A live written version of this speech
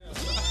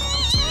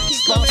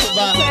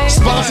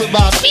Sponsored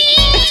by me.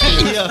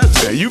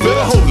 Yeah, you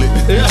better hold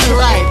it. You're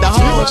right. The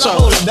whole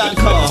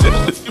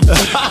show.com.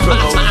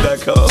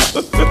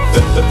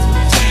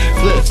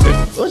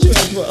 What you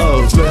asking for?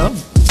 Oh, man.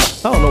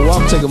 I don't know why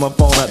I'm taking my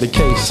phone out the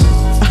case.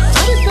 I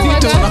just feel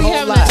like I be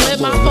having to let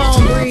my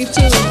phone breathe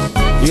too.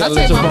 You gotta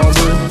let your phone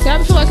breathe?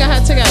 I feel like I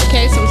had to take out the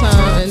case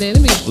sometime and then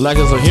it be like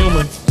it's a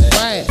human.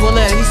 right. Well,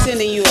 he's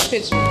sending you a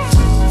picture.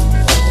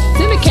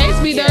 Then the case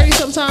be dirty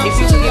sometimes If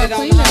too. you You get it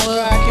gotta on clean hard that up.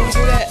 drive, can we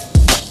do that?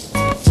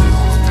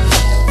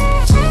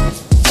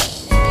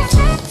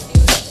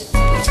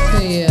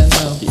 Yeah,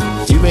 no.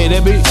 You made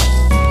that beat?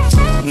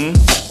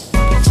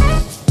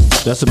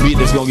 That's a beat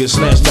that's gonna get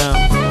snatched down.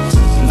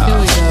 Here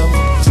we go.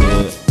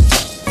 Yeah.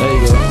 There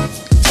you go.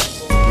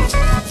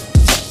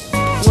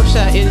 What's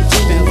that email?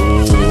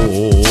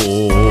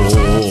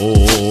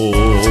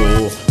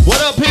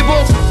 What up,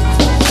 people?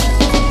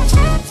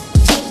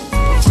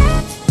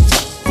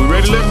 We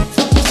ready, Lip?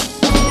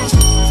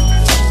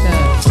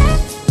 Yeah.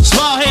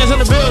 Small hands in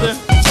the building.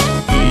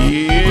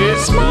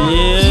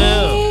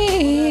 Yeah.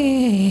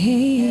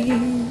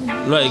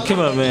 Right, come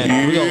on,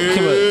 man. We gonna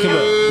come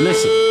on.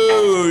 Listen.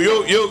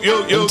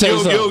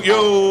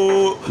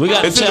 Yo. We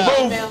got it's the in the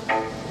child. booth.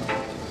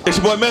 It's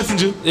your boy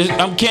Messenger.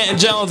 I'm Canton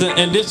Jones,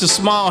 and this is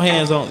small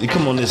hands on.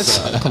 Come on this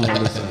side. Come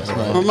on this side.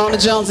 Ramona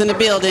Jones in the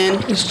building.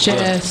 It's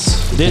jazz.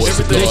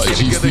 Listen,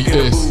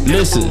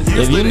 listen.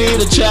 If you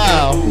need a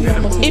child,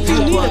 If you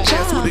need a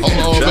child.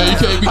 Oh man, you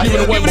can't be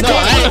giving away. no,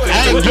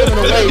 I ain't giving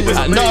away.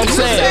 No, I'm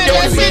saying.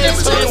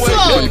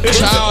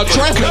 Child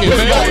trafficking,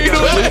 man.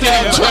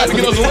 Trying to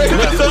get us away.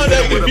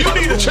 If you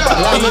need a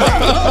child,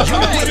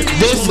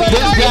 This guy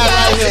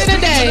right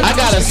here, I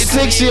got a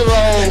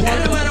 6-year-old,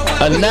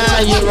 a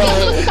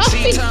 9-year-old,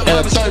 and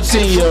a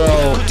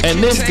 13-year-old,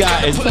 and this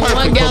guy is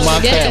perfect for my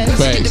family.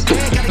 Facts.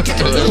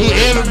 He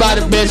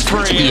everybody's best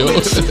friend.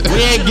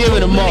 We ain't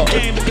giving him up.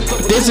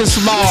 This is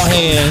Small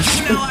Hands,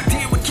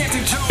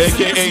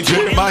 aka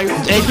Jeremiah.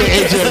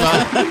 aka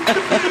Jeremiah.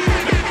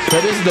 So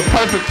this is the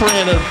perfect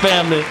friend of the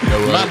family.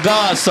 Right. My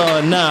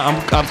godson now.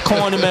 I'm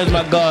calling him as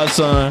my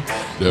godson.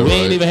 We ain't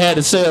right. even had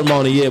the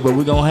ceremony yet, but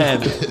we're gonna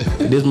have it.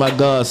 This is my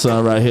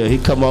godson right here. He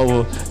come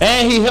over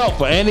and he help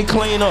her and he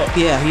clean up.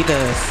 Yeah, he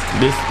does.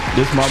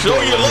 This my Show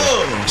boy your right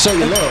here. love. Show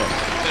your love.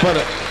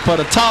 For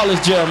the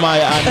tallest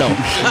Jeremiah I know.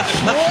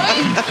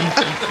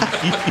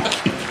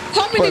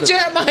 How many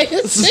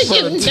Jeremiahs do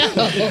you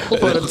know?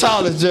 For the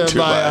tallest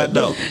Jeremiah I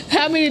know.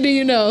 How many do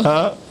you know?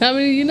 Huh? How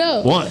many do you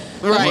know? One.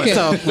 Right, Okay.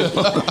 so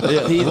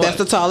that's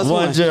the tallest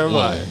one. One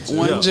Jeremiah.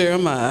 One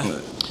Jeremiah.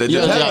 That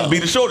just happened to be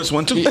the shortest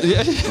one too.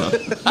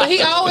 But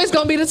he always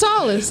gonna be the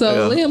tallest,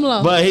 so leave him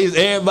alone. But he's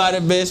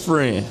everybody's best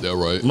friend. That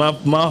right.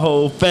 My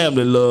whole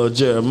family loves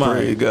Jeremiah.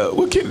 There you go.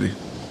 What Kennedy?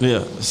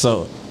 Yeah.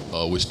 So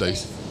With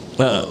Stacy.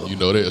 you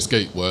know they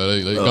escape. Well,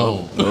 they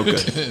gone. Okay.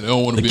 They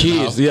don't want to the be in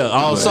the kids, house. yeah,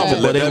 all summer,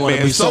 but Let they that want to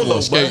man be solo,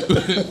 somewhere.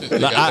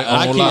 Escape. Like,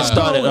 our kids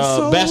started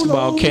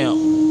basketball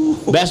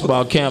camp.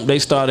 Basketball camp. They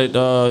started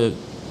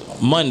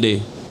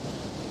Monday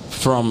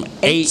from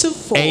 8 to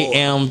 4.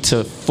 a.m.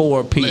 to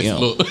 4 p.m.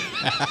 Look.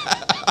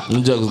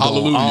 Them jokers going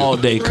Hallelujah. all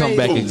day. Come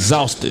back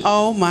exhausted.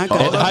 Oh my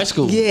God. At the high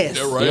school. Yes.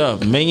 That right. Yeah,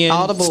 Minion,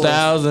 All the boys.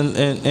 Styles,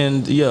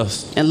 and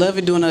yes. And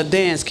Lovey doing a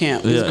dance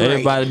camp. It's Yeah, great.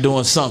 everybody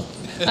doing something.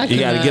 You got to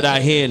cannot. get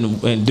out here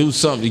and do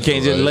something. You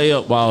can't just Right. lay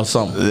up while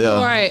something.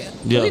 Yeah. Right.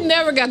 Yeah. We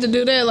never got to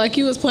do that. Like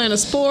you was playing a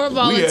sport, We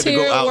had to volunteer,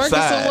 go working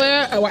outside.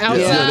 somewhere, or outside.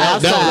 Yeah,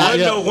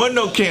 outside. One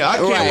no camp. I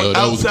can't Right. went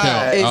That was the outside.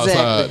 count. Exactly.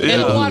 Outside. In Yeah.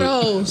 the water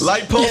hose.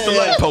 Light post to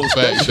light post.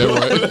 Facts. That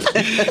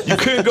right. You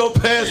couldn't go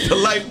past the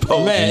light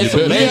post. Man, it's You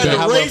better You amazing had be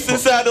how to much race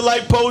inside the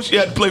light post. You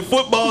had to play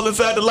football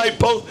inside the light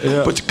post.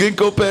 Yeah. But you couldn't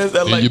go past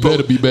that And light you post.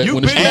 better be back when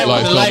the been street there. and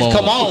when the lights lights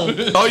come come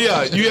on. Oh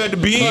yeah, you had to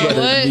be in.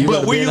 What? You But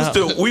better we be in the used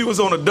to. We was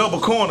on a double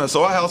corner,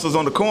 so our house was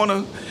on the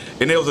corner,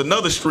 and there was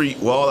another street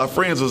where all our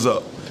friends was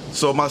up.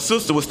 So my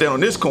sister would stand on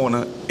this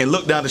corner and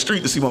look down the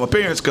street to see when my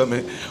parents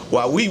coming,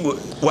 while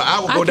I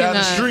would go down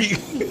the cannot. street.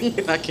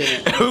 I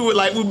can't.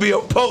 And we'd be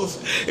on post,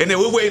 and then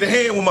we'd wave a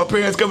hand when my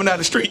parents coming down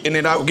the street, and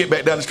then I would get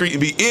back down the street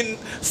and be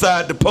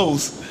inside the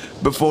post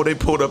before they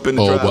pulled up in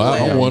the Oh, driveway.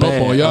 but I'm one up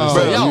on y'all.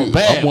 Bro, y'all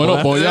bad, I'm one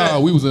up boy. on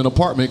y'all. We was in an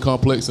apartment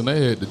complex and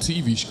they had the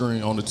TV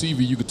screen. On the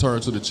TV, you could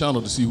turn to the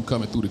channel to see who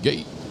coming through the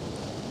gate.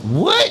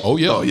 What? Oh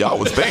yeah. Oh, y'all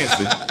was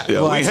fancy.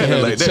 Yeah, we ain't They had it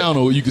had like the that.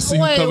 channel. You could see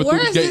who Wait, coming through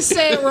where's the gate. this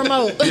said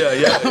remote?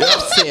 Yeah.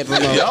 Said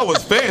remote. Y'all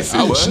was fancy.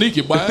 I was boy.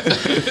 sneaky, boy.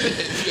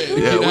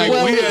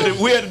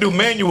 Yeah, we had to do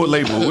manual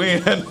labor. We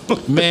ain't had no.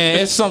 Man,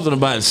 it's something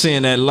about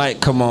seeing that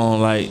light come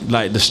on,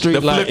 like the street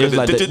The light. flicker, It's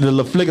like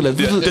the flicker.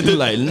 You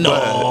like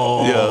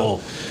no.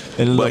 Yeah.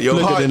 And But your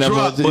flicker, heart then that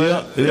drop, mother- boy.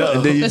 yeah.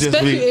 And then you just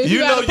Especially be. if You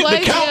know gotta play,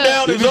 the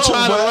countdown You is be on.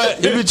 trying to boy.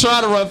 run. You be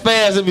trying to run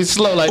fast. It be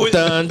slow, like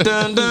dun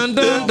dun dun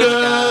dun dun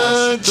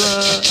dun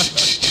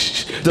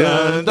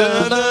dun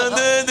dun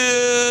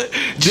dun.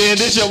 Then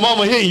this your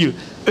mama hear you.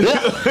 She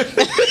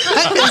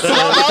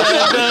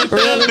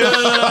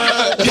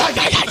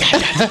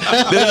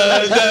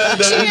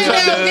ain't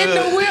out getting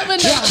the whip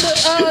and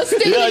the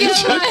stick Yeah,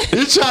 together.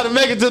 you try to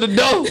make it to the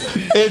door.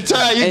 And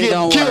time you It get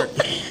don't killed.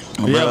 work.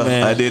 Yeah, Bruh,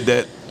 man. I did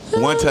that.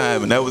 one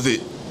time, and that was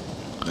it.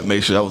 I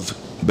made sure I was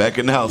back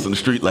in the house and the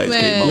street lights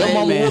came on. Your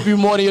mama whoop you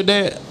more than your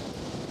dad?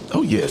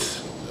 Oh yes.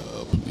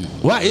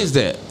 Why is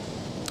that?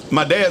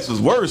 My dad's was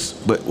worse,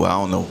 but well,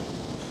 I don't know.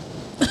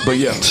 But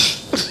yeah.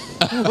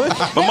 My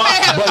mom,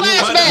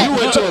 You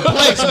went to a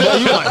place, but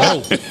you like, oh,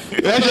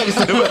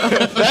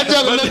 that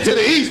jugger looked to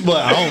the east, but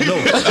I don't know.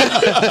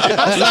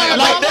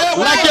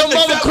 like your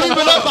mama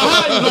creeping up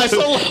behind you, like,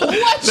 so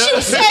What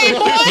you say,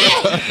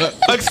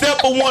 boy?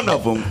 except for one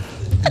of them.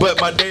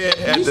 But my dad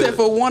had You said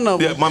for one of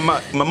them. Yeah,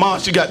 my mom,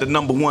 she got the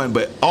number one,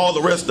 but all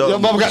the rest of your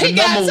them. mama got the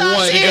number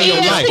one in your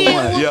life.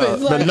 Yeah.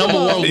 The number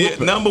one. Yeah,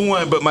 number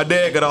one, but my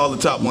dad got all the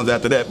top ones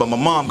after that. But my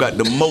mom got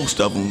the most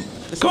of them.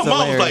 My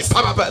mom was like,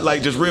 pop, pop, pop,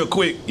 like just real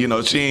quick. You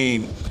know, she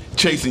ain't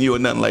chasing you or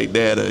nothing like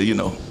that. You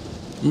know.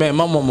 Man,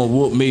 my mama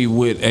whooped me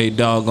with a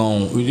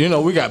doggone. You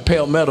know, we got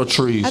pale metal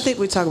trees. I think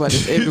we talk about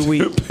this every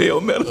week. Pale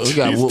metal We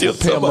got trees. whoop- Still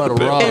pale talking about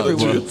metal rods, Every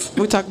bro. week.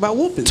 We talk about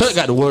whoopings. Tut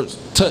got the worst.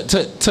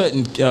 Tut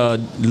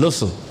and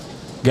Lissa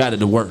got it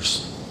the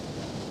worst.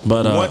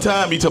 But One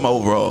time, you talking about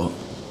overall.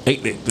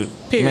 man,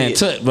 Period.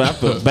 Tut, but I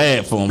feel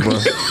bad for him, bro.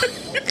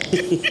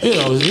 You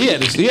know, he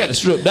had to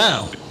strip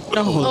down.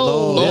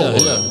 Oh,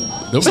 Yeah.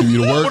 They'll give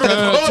you the word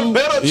time Oh, too.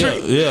 metal Yeah,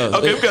 tree. yeah.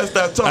 Okay, we gotta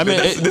stop talking. I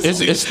mean,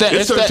 This it's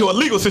turned to a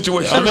legal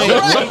situation. I mean,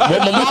 well,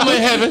 my mama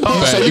in heaven,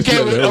 so you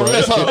can't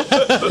arrest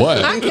her.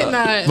 What? I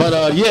cannot.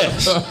 But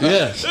yes.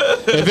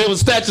 If it was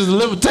statutes of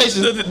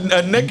limitations,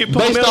 a naked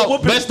palmetto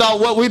whooping. based on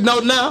what we know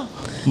now,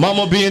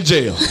 mama be in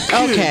jail.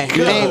 Okay. God,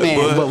 Amen.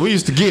 boy. But we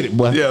used to get it,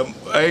 boy. Yeah,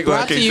 I ain't gonna.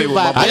 I Brought to can't you say what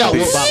by my I got mom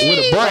whooped did. with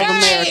a break.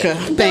 America.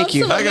 Thank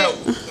you. I got.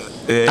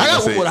 Yeah, I got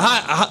that's whooped with it.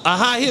 a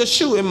high heel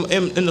shoe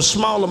in the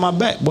small of my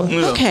back, boy.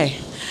 Yeah. Okay.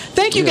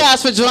 Thank you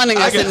guys for joining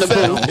us in the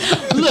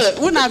booth. Look,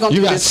 we're not going to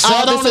You do got this all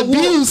sat on this the whoop.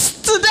 abuse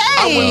today.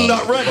 I wouldn't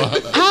stop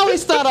running. How we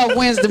start off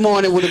Wednesday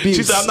morning with abuse?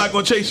 She said, "I'm not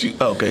gonna chase you."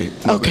 Okay.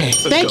 My Okay. bad.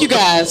 Let's Thank go. you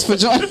guys for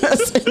joining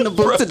us in the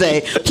booth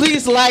today.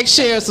 Please like,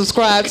 share,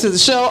 subscribe to the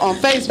show on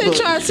Facebook,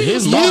 trying to see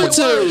His who's mama-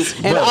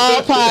 YouTube, and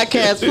all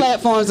podcast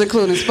platforms,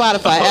 including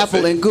Spotify,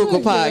 Apple, and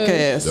Google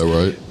Podcasts. That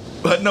right?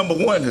 But number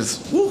one is.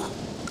 Woo,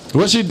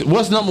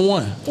 What's number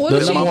one? What The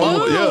did she number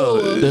one- do?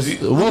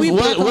 yeah. We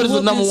back on What is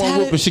the number whoopings? one How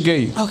whooping did- she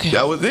gave you? Okay.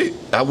 That was it.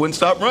 I wouldn't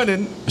stop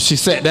running, She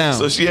sat down.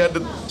 so she had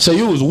to. So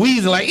you was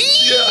wheezing like,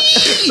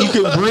 you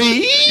could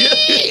breathe,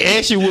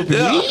 and she whooping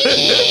you.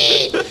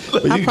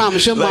 I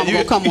promise your like, mama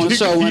gonna come on the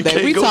show you one day.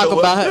 can't We go talk nowhere.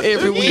 about her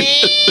every week,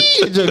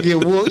 Just get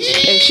whooped.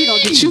 and she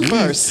gonna get you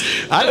first.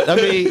 I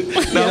mean,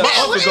 Now my What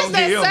uncle is gonna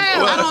that get him.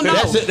 sound? I don't know.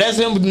 that's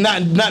him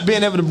not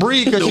being able to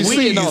breathe because she's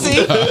sitting on See,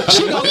 it.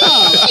 she gonna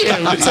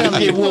come. I'm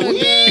telling you,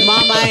 whooped.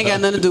 Mama, I ain't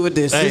got nothing to do with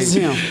this. This is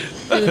him.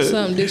 It was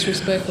something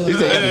disrespectful.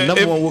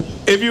 Number one whoop.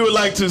 If you would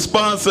like to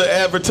sponsor,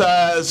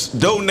 advertise,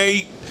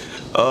 donate,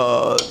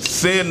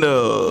 send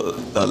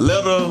a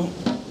letter,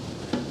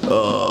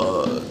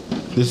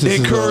 This is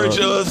encourage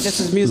This us,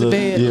 is music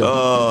bed. Yeah.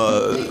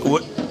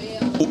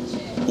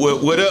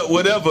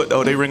 whatever.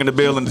 Oh, they ringing the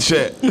bell in the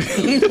chat.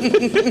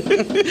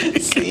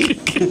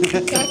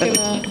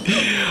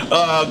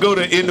 Go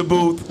to In the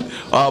Booth,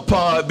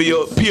 pod,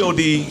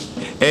 POD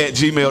at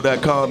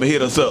gmail.com and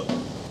hit us up.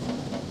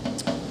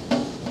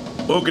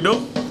 Okay, no?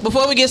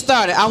 Before we get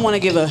started, I want to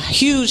give a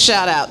huge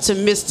shout out to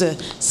Mr.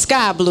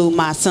 Sky Blue,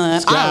 my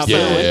son. Our Yeah,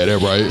 son.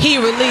 that's right. He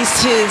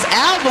released his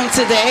album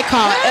today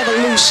called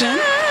Evolution.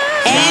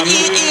 And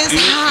it is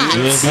hot.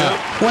 It's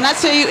hot. When I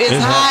tell you it's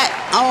It's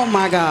hot, oh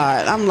my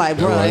God. I'm like,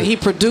 bro, right. he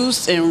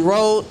produced and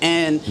wrote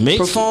and Mixed.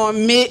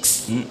 performed,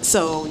 mixed.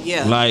 So,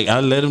 yeah. Like I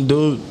let him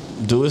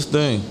do his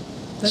thing.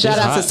 Shout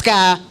out to hot.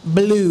 Sky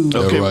Blue.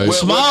 Okay, right.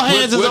 Small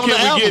Hands is where on the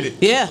can we album. get it?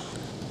 Yeah.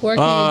 Where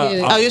can you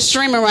get it? Oh, you're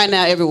streaming right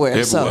now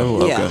everywhere. So,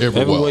 Everywhere, yeah. okay.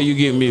 Everywhere you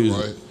get music.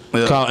 Right.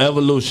 Yeah. Called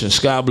Evolution,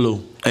 Sky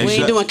Blue. And We ain't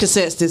shout- doing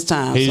cassettes this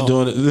time. He's so.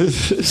 doing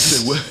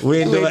it. we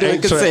ain't We doing ain't doing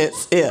 8 track.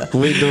 cassettes. Yeah.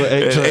 We ain't doing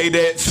 8 track. Hey,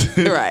 that's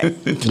Right.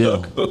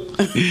 Yeah.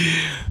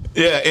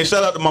 Yeah, and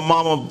shout out to my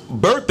mama.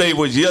 Birthday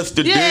was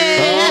yesterday. Yeah.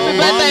 Happy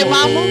birthday,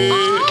 mama.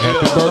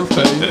 Happy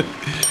birthday.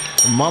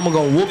 Mama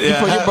gonna whoop you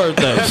for your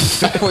birthday.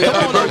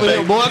 Come on over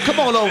here, boy. Come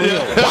on over here.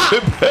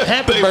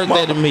 Happy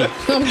birthday to me.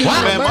 Come get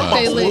Man, my my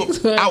birthday mama licks.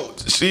 whooped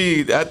out.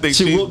 I think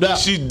She whooped out.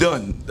 She's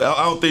done.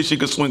 I don't think she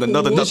could swing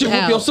another. Did she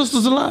nothing. whoop your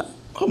sisters a lot?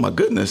 Oh my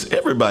goodness,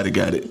 everybody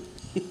got it,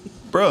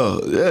 bro.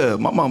 Yeah,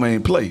 my mama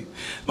ain't play.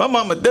 My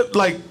mama,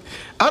 like,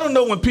 I don't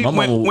know when people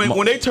My mama-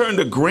 when they turn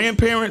to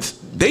grandparents,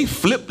 they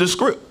flip the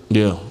script.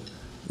 Yeah.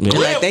 Yeah.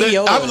 Like they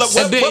yours. I was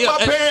like, And then- what my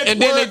and- parents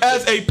and then were they-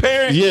 as a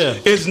parent Yeah.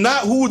 is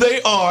not who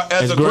they are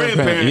as a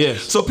grandparent.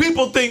 yes. So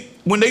people think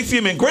when they see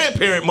them in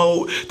grandparent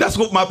mode, that's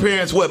what my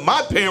parents were.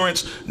 My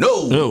parents,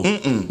 no.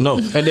 No.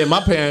 And then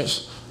my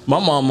parents, my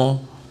mama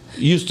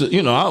used to,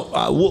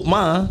 I whoop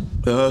mine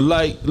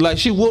like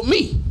she whooped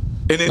me.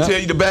 And then tell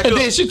you to back And up.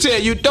 then she tell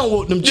you don't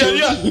whoop them Yeah,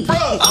 children. yeah,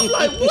 bro. I'm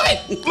like,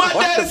 what? My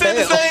daddy said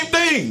the same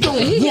thing.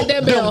 He hit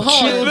that bell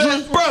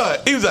hard. Bro,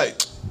 he was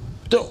like,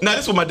 Don't. now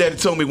this is what my daddy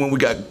told me when we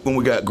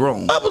got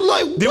grown. I was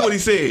like, Then what he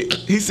said?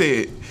 He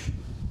said,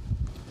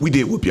 we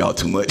did whoop y'all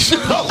too much. I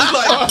was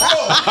like,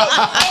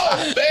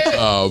 bro,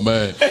 Oh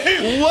man.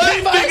 what?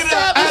 He figured it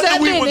out First up, is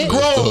after we that was minute?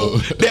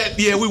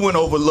 Yeah, we went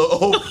over a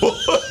little.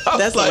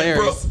 That's like,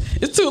 hilarious. Bro,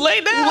 It's too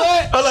late now.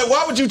 I was like,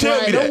 why would you tell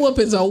me Right, that? them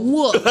whoopings are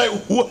whoop. Like,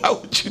 why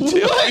would you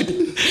tell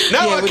me?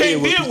 Now Yeah, I we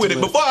can't did deal with it.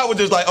 Before I was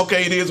just like,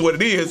 okay, it is what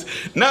it is.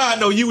 Now I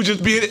know you were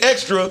just being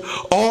extra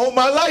all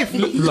my life.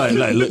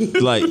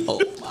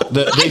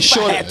 They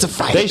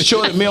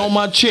shorted me on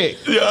my check.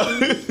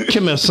 Yeah.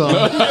 Come here, son. you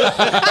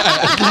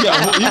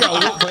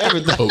got work for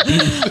everything.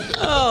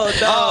 Oh,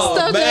 dog.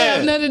 Stuff that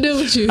have nothing to do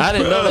with you. I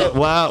didn't know that.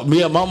 Wow,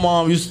 me and my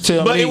mom used to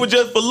tell But me. it was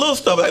just for little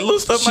stuff. Like little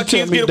stuff my She tell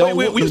kids me get away don't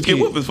with. whoop We used to them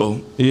get kids.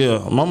 whoopings for.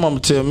 Yeah, my mama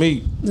tell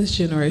me. This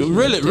generation.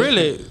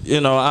 Really,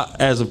 you know,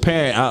 as a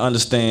parent, I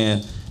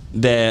understand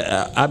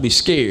that I be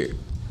scared.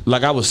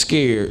 Like I was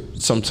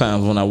scared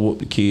sometimes when I whoop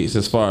the kids,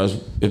 as far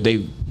as if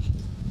they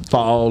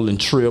fall and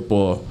trip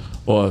or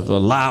a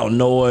loud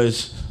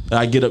noise.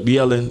 I get up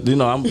yelling. You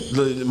know,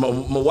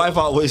 my wife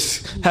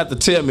always have to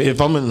tell me if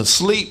I'm in the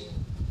sleep.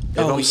 If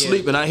I'm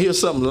sleeping, I hear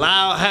something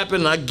loud happen,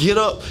 and I get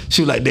up.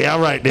 She was like, "They all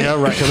right,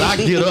 because I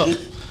get up,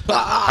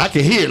 I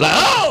can hear it, like,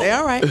 oh, They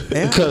all right.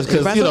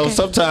 because you know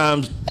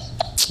sometimes.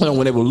 You know,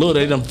 when they were little,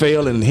 they done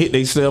fail and hit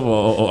themselves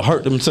or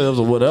hurt themselves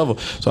or whatever.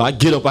 So I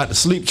get up out the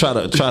sleep, try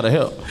to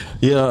help.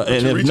 You know,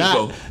 and if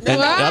not,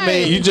 and I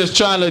mean, you just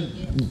trying to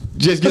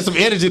just get some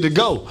energy to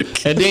go,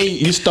 and then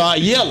you start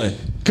yelling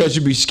because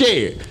you be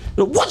scared.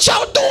 What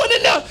y'all doing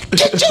in there?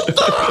 Get you,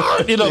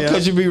 you know,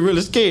 because you be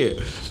really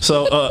scared.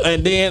 So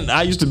and then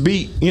I used to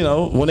beat, you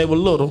know, when they were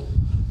little.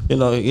 You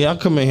know, y'all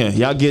come in here,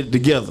 y'all get it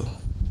together.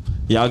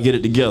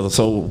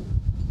 So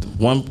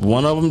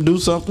one of them do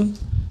something.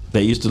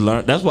 They used to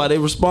learn. That's why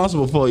they're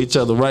responsible for each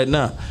other right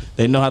now.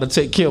 They know how to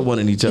take care of one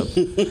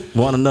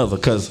another.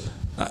 Because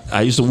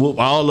I used to whoop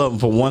all of them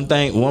for one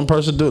thing. One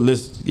person do it.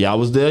 Listen, y'all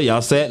was there.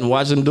 Y'all sat and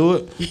watched them do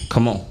it.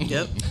 Come on.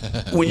 Yep.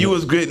 When you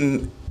was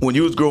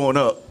growing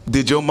up,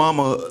 did your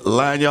mama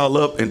line y'all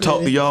up and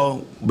talk to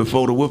y'all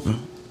before the whooping?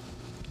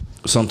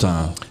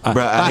 Sometimes.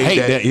 Bro, I hate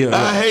that. Yeah.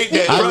 I hate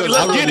that. Bro,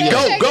 let's get it.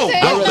 Go.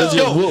 Let's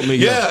go. Whoop me,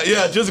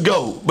 yeah, just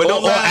go. But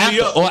don't line me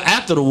up. Or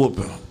after the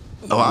whooping.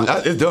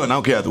 Oh, it's done. I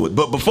don't care afterwards.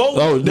 But before,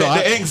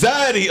 the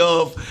anxiety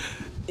of,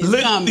 and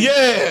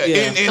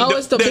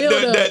it's the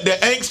build-up. the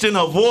angst in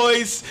her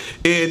voice,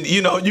 and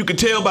you know you can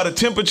tell by the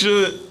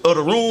temperature of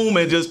the room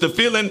and just the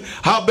feeling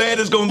how bad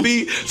it's gonna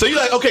be. So you're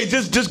like, okay,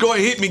 just go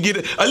ahead, hit me, get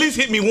it. At least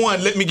hit me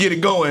one, let me get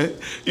it going.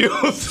 You know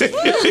what I'm saying?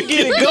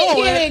 Get it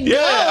going. Yeah,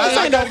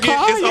 I gotta no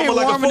car, it's almost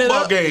like a warming it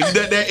football up. game.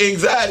 That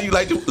anxiety, you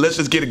like, let's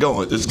just get it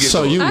going.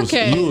 So you was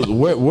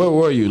where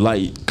were you?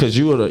 Like, because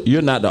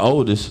you're not the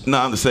oldest. No,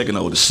 I'm the second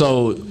oldest.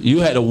 So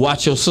you had to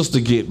watch your sister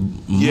get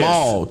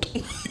mauled.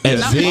 And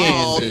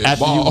then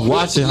after you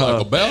watching her,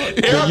 like a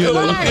belt.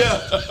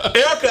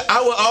 Erica,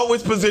 I will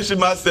always position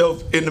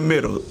myself in the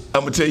middle.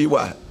 I'm gonna tell you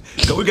why.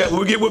 So we get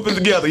whooping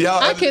together,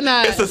 y'all. I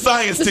cannot. It's a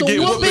science to get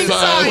whooping whooping.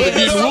 science.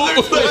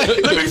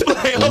 Let me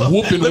explain. Hold on.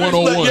 Whooping Let me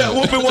explain. 101. Yeah,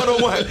 whooping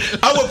 101.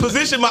 I would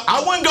position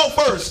I wouldn't go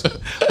first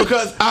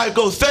because I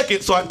go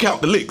second, so I can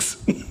count the licks.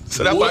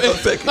 So that's why I go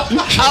second.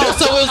 Oh,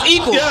 so it was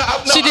equal.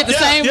 She did the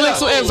same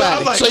licks with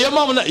everybody. So your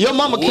mama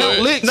count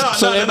licks. No,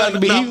 everybody can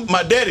be equal.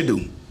 My daddy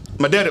do.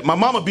 My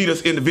mama beat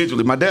us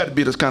individually. My dad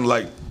beat us kind of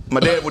like. My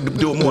dad would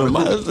do it more in a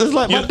group. It's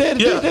like my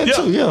daddy did that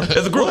too. Yeah,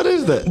 as a group. What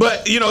is that?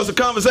 But you know, it's a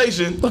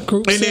conversation.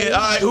 group And then, setting. all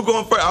right, who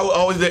going first? I would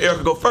always let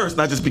Erica go first,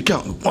 and I just be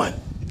counting 1,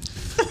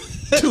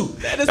 2.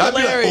 That is I'd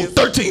be hilarious.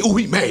 like, 13. Ooh,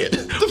 he mad.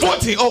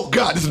 14. Oh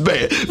God, this is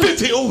bad.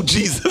 15. Oh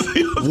Jesus.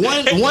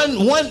 One.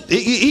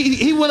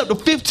 He went up to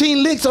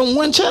 15 licks on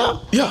one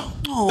child. Yeah.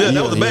 Yeah,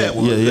 that was a bad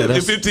one. Yeah, the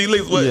 15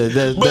 licks. But,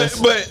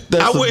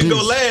 that's I wouldn't go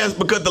abuse. last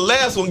because the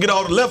last one get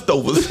all the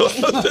leftovers.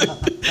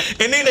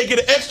 And then they get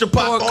an extra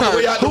pot on the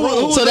way out the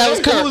room. So that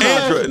was Kurt.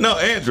 Andrew. No,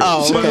 Andrew.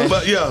 Oh, okay.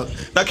 But yeah.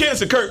 Now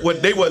Candace and Kurt,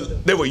 they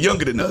were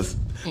younger than us.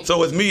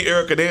 So it's me,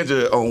 Erica, and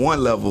Andrew on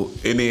one level,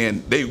 and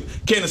then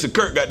Candace and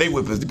Kurt got their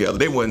whippings together.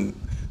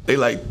 They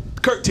like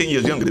Kurt 10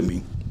 years younger than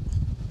me.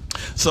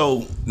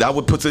 So I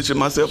would position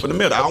myself in the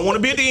middle. I don't want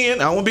to be at the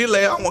end. I don't want to be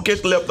last. I don't want to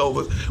catch the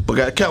leftovers. But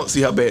got to count,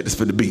 see how bad this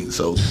finna be.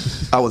 So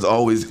I was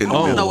always in the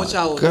middle. I know what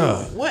y'all was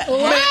doing.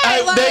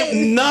 What?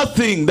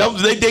 Nothing.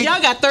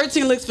 Y'all got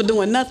 13 licks for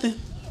doing nothing.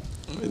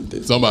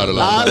 Somebody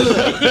like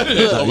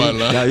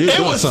that. It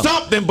was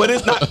something, but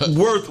it's not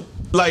worth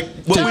like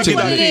what we get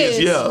out of this.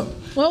 Yeah.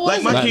 What was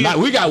like my kids, Like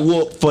we got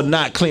whooped for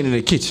not cleaning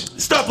the kitchen.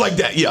 stuff like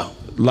that. Yeah.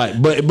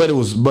 Like, but it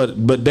was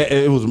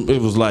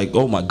like,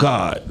 oh my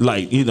God,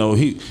 like, you know,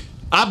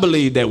 I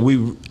believe that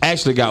we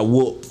actually got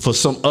whooped for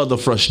some other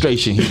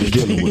frustration he was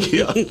dealing with.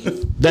 Yeah.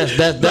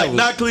 That Like was,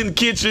 not cleaning the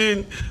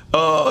kitchen,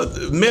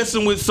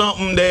 messing with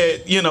something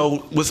that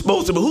was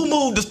supposed to. But who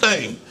moved this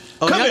thing?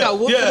 Oh, y'all got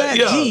whooped for that?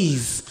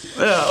 Jeez.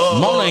 Yeah.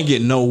 Mona ain't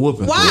getting no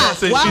whooping. Why?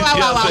 Yeah,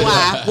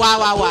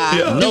 Why?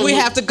 Yeah. Do we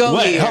have to go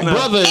Wait, here her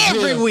brother is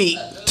every here week?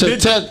 to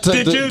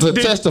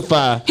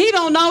testify. He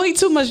don't know. He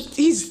too much.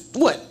 He's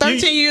what?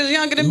 13 years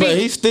younger than me. But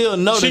he still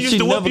know She that used she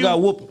to whoop never you?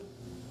 got whooped.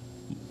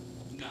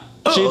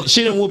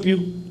 She didn't whoop you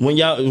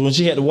when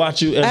she had to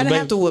watch you as I a didn't baby.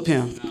 have to whoop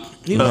him.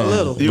 He was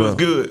little. He was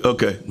good.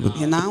 Okay.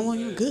 And now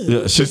you good.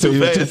 Yeah, she said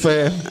you were too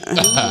fast.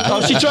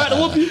 Oh, she tried to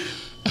whoop you.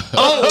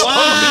 Oh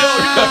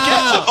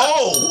wow!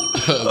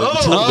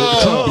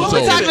 What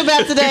we talking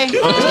about today?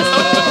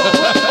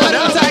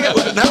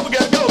 Now we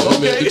gotta go.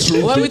 Okay.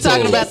 What are we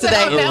talking about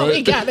today? Now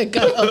we gotta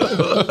go.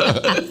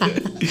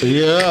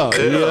 Yeah.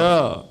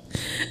 All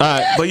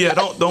right. But yeah,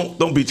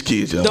 don't beat your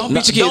kids, y'all. Don't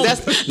beat your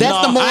kids.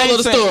 That's the moral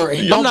of the story.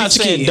 I'm Don't not beat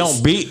your saying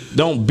kids.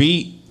 don't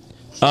beat.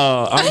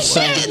 I'm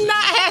saying.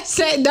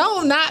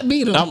 Don't not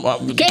beat them. Don't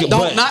not beat them.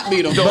 But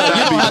you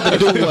don't have to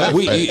do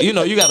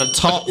what you got to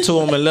talk to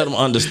them and let them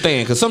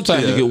understand. Because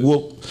sometimes you get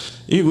whooped.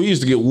 We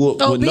used to get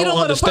whooped with beat no them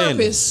understanding.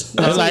 with a purpose.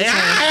 It's like,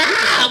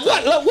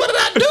 what did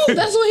I do?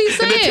 That's what he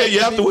said. And they tell you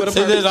afterwards.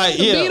 And they're like,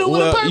 Beat 'em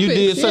with a well, you purpose,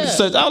 did such and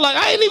such. I was like,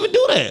 I didn't even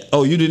do that.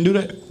 Oh, you didn't do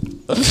that?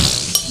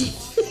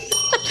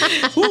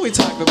 What are we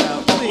talking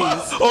about? Please.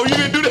 Oh, you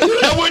didn't do that?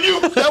 That wasn't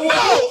you.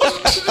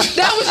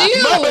 That was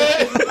you. My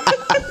bad.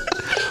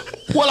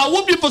 Well, I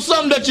whooped you for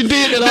something that you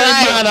did that I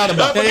ain't find out I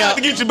about. forgot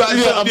to get you by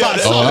something.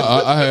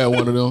 I had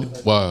one of them.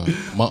 Wow,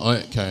 my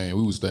aunt came.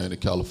 We was staying in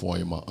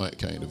California. My aunt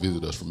came to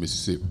visit us from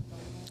Mississippi.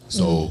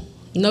 So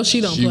No, she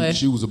don't play.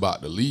 She was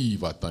about to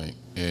leave, I think,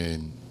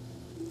 and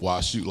while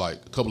she like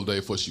a couple of days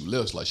before she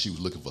left, like she was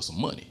looking for some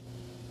money.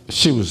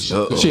 She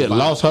had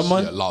lost her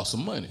money? She had lost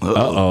some money.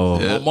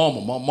 Uh-oh. My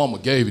mama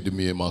gave it to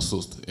me and my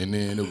sister. And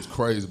then it was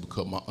crazy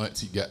because my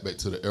auntie got back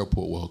to the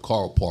airport with her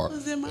car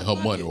parked and her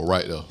money was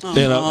right there.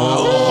 Then, I'm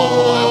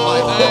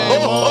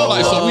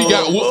like, so we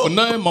got whooped for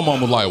nothing? My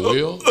mom was like,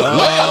 well.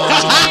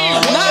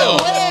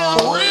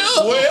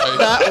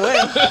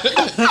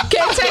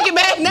 Can't take it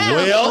back now.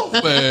 Well,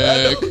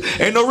 Man,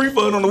 ain't no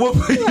refund on the whoop.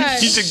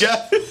 Right. You just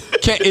got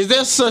it. is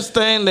there such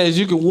thing as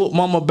you can whoop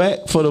mama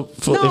back for No,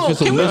 if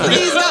it's a can we misdemeanor?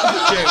 please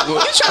not? You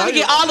trying to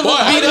get all of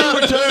us beat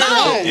up?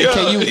 No. Yeah,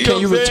 Can you know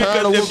what I'm return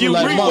saying? a 'Cause if whooping you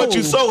like reap mama? what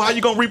you sow, how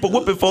you gonna reap a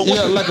whooping for?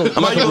 Yeah, like a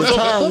return Well,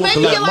 whooping.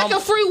 maybe get like a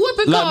free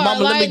whooping Like, card.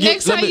 mama, Like,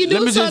 next time you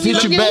do something, you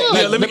don't get whooped.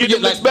 Yeah, let me get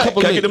them licks back.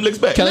 Can I get them licks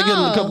back? Can I get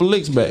them a couple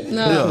licks back?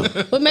 No.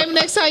 But maybe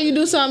next time you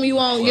do something, you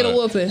won't get a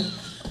whooping.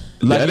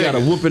 Like you got a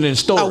whooping in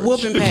storage. A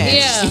whooping pass.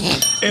 Yeah.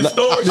 In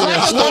storage. Get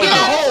out a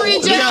free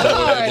jail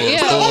card. I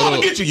Yeah. want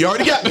to get you. You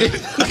already got me.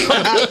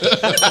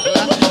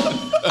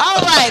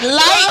 All right,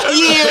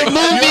 Lightyear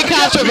movie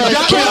controversy.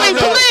 Can we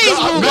please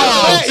move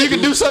on? You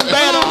can do something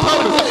bad on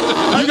purpose.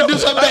 You can do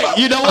something bad.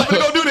 You know what? We're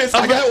gonna do this.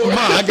 I got one.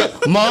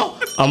 Mom,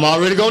 I'm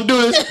already gonna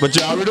do this, but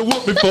you already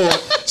whooped me for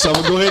it. So I'm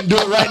gonna go ahead and do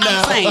it right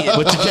now. saying.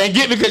 But you can't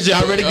get me because you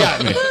already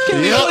got me.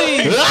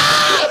 Please.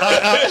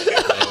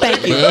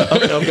 Thank you.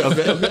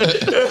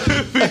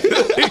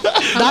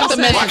 Dr. Why,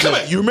 Magic. come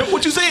on. You remember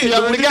what you said? You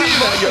already got it.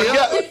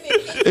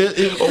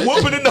 A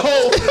whooping in the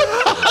hole.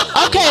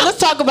 Okay, let's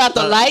talk about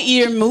the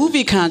Lightyear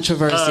movie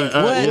controversy.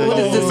 What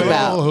is this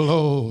about?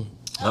 Lord.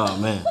 Oh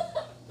man.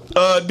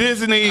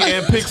 Disney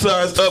and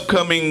Pixar's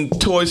upcoming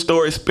Toy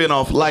Story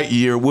spinoff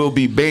Lightyear will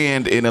be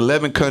banned in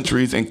 11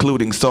 countries,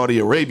 including Saudi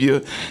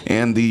Arabia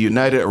and the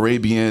United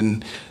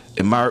Arabian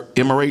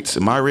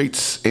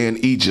Emirates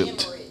and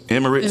Egypt. It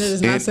is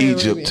Emirates not and Saudi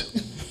Egypt.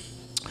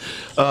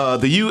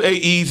 The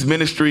UAE's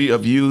Ministry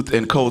of Youth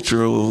and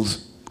Culture's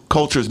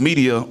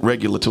Media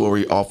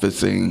Regulatory Office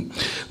saying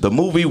the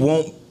movie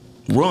won't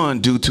run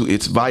due to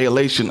its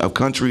violation of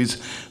country's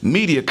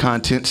media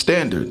content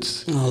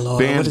standards. Oh,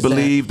 Lord, Fans what is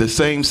believe the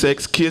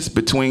same-sex kiss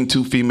between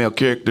two female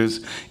characters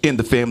in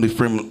the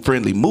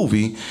family-friendly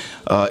movie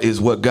is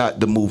what got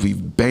the movie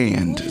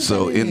banned.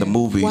 So in the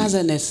movie, Why is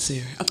that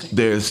necessary? Okay.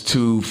 there's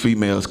two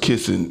females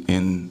kissing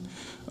in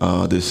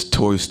this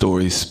Toy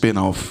Story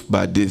spinoff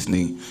by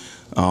Disney.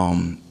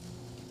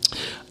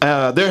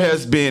 There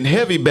has been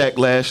heavy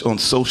backlash on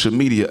social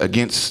media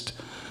against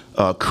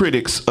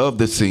critics of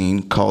the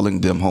scene,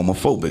 calling them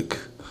homophobic.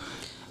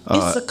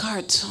 It's a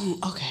cartoon.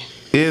 Okay.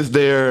 Is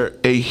there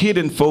a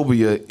hidden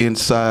phobia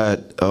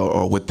inside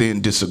or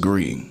within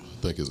disagreeing?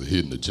 I think it's a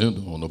hidden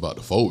agenda. I don't know about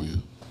the phobia.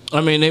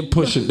 I mean, they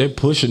pushing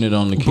it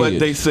on the kids. But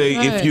they say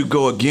if Right. you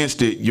go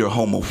against it, you're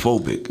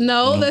homophobic.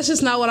 No, that's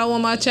just not what I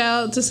want my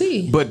child to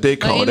see. But they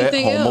call that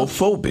anything else.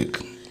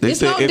 homophobic. They It's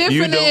say no if you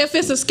different than don't, if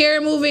it's a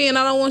scary movie and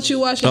I don't want you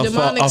watching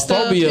demonic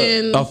stuff.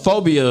 a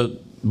phobia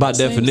by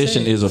Same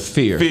definition thing. is a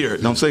fear. fear.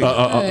 No, I'm saying.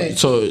 Right.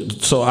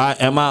 So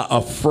am I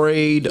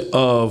afraid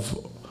of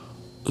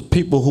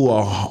people who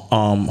are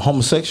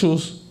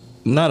homosexuals?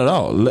 Not at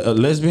all.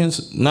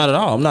 Lesbians? Not at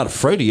all. I'm not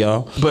afraid of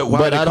y'all. But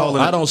why they I don't.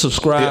 calling I it- don't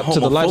subscribe they're to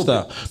the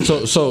homophobic?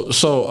 lifestyle.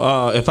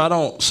 So if I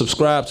don't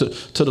subscribe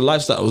to the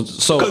lifestyle,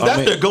 so 'Cause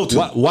that's their go-to.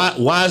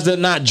 Why is there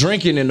not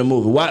drinking in the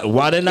movie?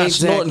 Why they not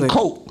snorting Exactly.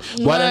 coke?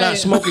 Why they not Right.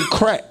 smoking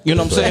crack? You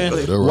know what I'm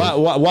saying? They're right.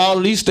 Why all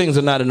these things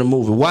are not in the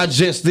movie? Why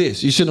just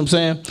this? You see what I'm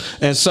saying?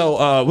 And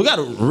so we got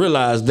to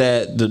realize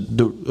that the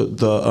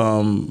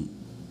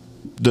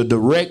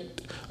direct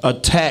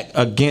attack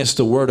against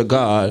the word of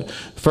God,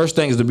 first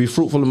thing is to be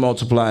fruitful and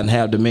multiply and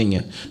have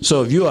dominion.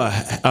 So if you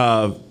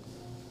are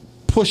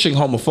pushing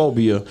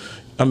homophobia,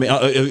 I mean,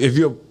 if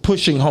you're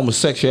pushing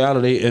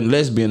homosexuality and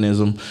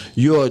lesbianism,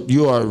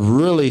 you are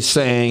really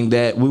saying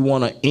that we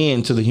want to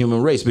end to the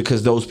human race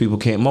because those people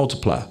can't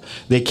multiply.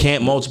 They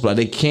can't multiply.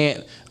 They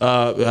can't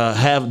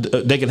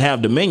they can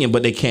have dominion,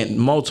 but they can't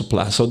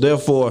multiply. So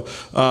therefore,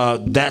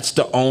 that's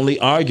the only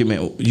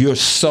argument. You're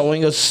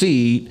sowing a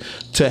seed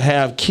to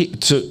have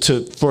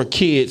for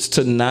kids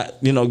to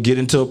not get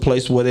into a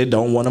place where they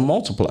don't want to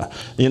multiply.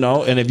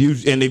 And if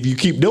you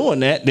keep doing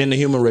that, then the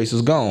human race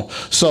is gone.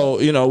 So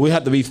we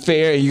have to be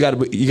fair, and you got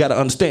to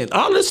understand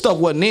all this stuff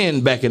wasn't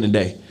in back in the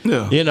day.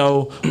 Yeah.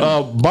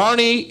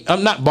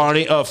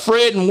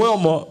 Fred and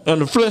Wilma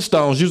and the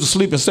Flintstones used to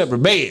sleep in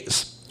separate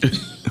beds.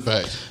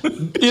 Facts.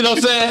 You know what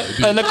I'm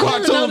saying? And the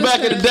cartoons back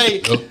in the day,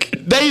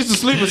 they used to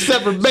sleep in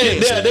separate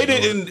beds. Yeah, they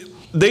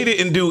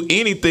didn't do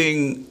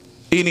anything,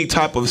 any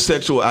type of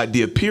sexual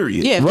idea.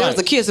 Period. Yeah, if there was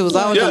a kiss, it was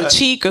always on the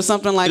cheek or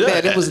something like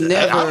that. It was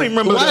never. I don't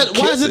remember. Why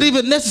is it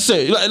even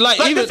necessary? Like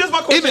even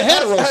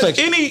heterosexual. Has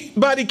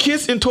anybody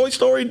kissed in Toy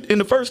Story in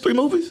the first 3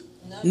 movies?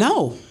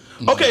 No.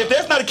 Okay, if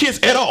that's not a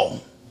kiss at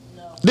all.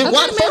 Then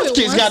why the first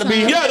kiss got to be?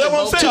 Yeah, that's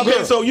what I'm saying.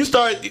 Okay, so you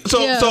start.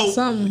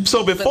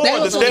 So before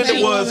the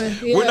standard was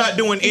we're not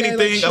doing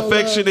anything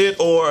affectionate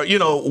or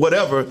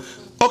whatever.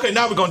 Okay,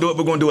 now we're gonna do it.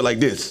 We're gonna do it like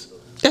this.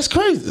 That's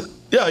crazy.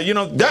 Yeah,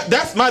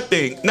 that's my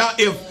thing. Now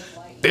if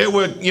there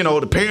were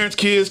the parents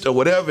kissed or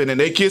whatever, and then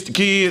they kiss the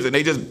kids and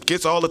they just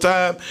kiss all the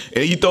time,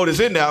 and you throw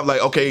this in there, I'm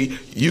like, okay,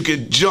 you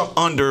could jump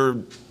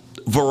under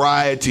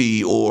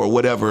variety or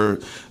whatever,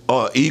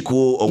 or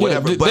equal or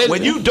whatever. But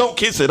when you don't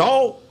kiss at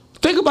all.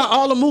 Think about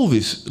all the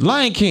movies.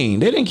 Lion King.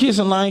 They didn't kiss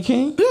in Lion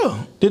King.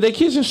 Yeah. Did they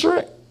kiss in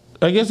Shrek?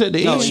 I guess at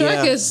the end.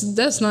 Shrek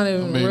that's not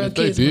even real if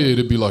kiss. they did,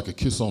 it'd be like a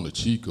kiss on the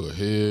cheek or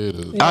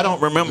head. I don't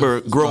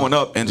remember growing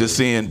up and just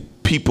seeing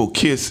people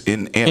kiss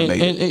in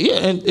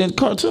animated. And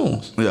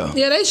cartoons. Yeah.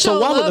 Yeah, they showed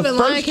love in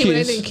Lion King, but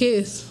they didn't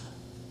kiss.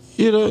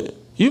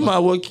 You might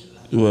well.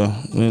 Well,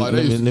 like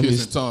they used to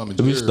kiss in Tom and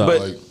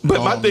Jerry.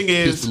 But my thing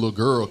is, the little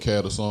girl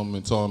cat or something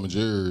in Tom and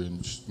Jerry,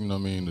 and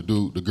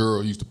the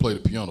girl used to play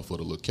the piano for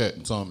the little cat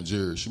in Tom and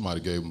Jerry. She might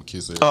have gave him a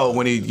kiss. Oh,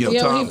 when he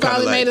Tom he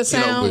probably made a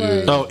sound.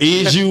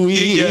 Is you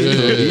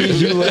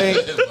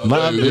ain't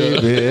my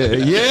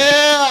baby?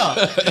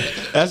 Yeah,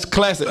 that's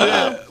classic.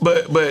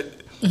 But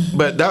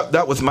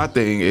that was my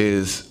thing.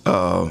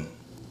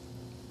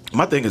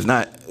 My thing is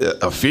not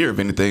a fear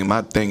of anything.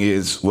 My thing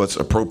is what's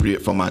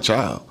appropriate for my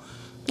child.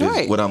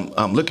 Is what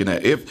I'm looking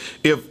at.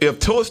 If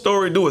Toy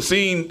Story do a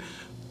scene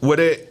where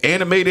they're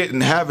animated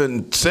and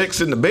having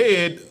sex in the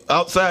bed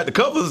outside the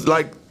covers,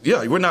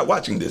 we're not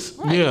watching this.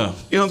 Right. Yeah,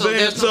 you know what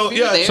I'm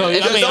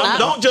saying.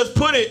 Don't just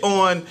put it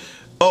on.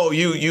 Oh,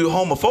 you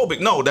homophobic?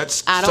 No,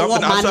 that's I don't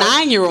want my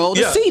 9-year-old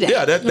to see that.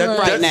 Yeah, that's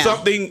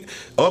something,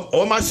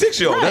 or my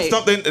 6-year-old. That's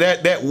something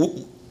that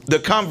the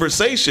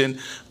conversation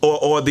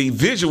or the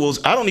visuals,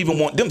 I don't even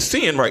want them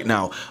seeing right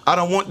now. I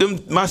don't want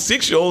my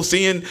 6-year-old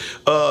seeing,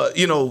 somebody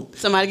getting what's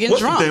drunk.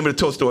 What's the name of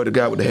the Toy Story? The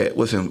guy with the hat.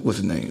 What's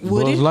his name?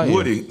 Woody.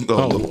 Woody. I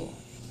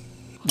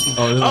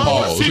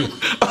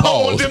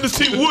want them to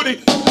see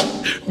Woody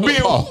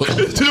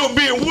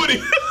being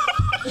Woody.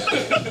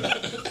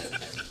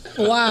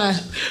 Why?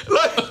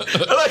 Like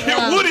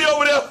Woody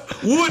over there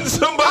wooing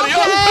somebody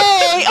else.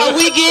 Oh,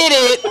 we get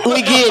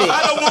it.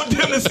 I don't want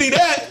them to see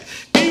that.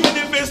 Even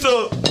if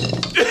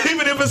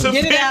it's a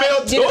female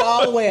toy. Get it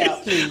all the way out.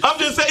 I'm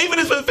just saying, even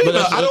if it's a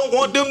female, I don't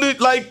want them to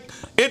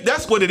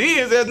that's what it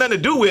is. It has nothing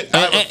to do with.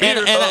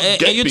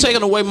 And you're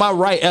taking away my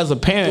right as a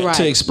parent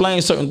to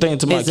explain certain things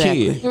to my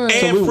kid. Right.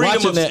 And so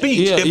freedom of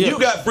speech. If you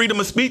got freedom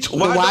of speech,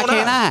 why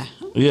can't I?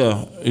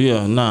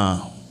 Yeah,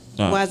 nah.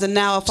 Why is it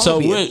now a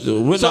phobia?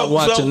 So we're not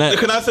watching that.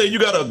 Can I say you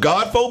got a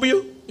God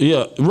phobia?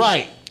 Yeah,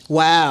 right.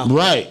 Wow.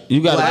 Right.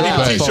 You got I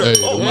need a t-shirt.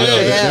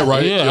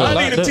 Right. Yeah,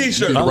 I need a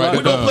t-shirt.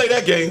 We're gonna play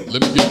that game.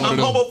 Let me get one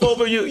I'm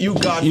homophobic. You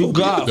God. You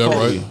God.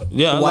 Right.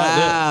 Yeah.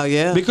 Wow.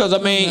 Yeah. Because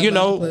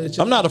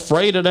I'm not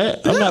afraid of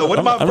that. I'm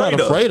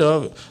not afraid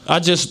of it. I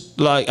just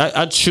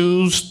I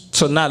choose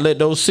to not let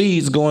those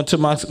seeds go into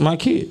my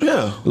kid.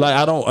 Yeah.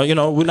 I don't.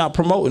 We're not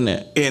promoting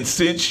that. And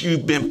since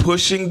you've been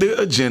pushing the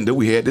agenda,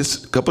 we had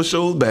this a couple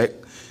shows back.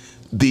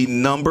 The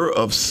number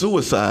of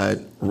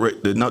suicide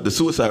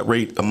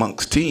rate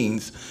amongst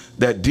teens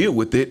that deal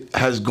with it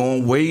has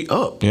gone way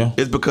up. Yeah.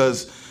 It's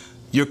because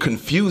you're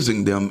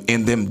confusing them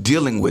and them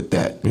dealing with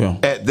that. Yeah.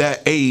 At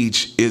that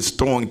age is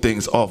throwing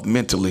things off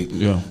mentally.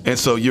 Yeah. And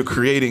so you're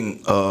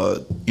creating a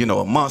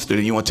monster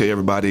and you want to tell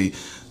everybody,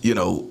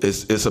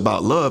 it's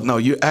about love. No,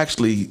 you're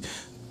actually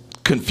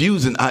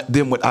confusing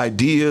them with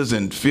ideas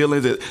and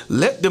feelings.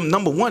 Let them,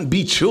 number one,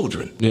 be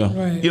children. Yeah.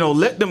 Right.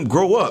 Let them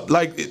grow up.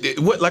 Like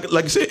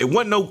you said, it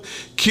wasn't no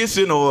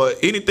kissing or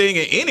anything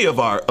in any of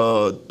our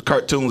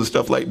cartoons and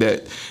stuff like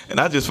that. And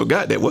I just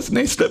forgot that. What's the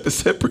name? Slept in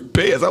separate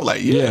beds. I'm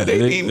like, they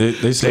didn't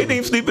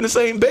even sleep in the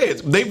same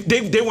beds.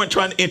 They weren't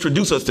trying to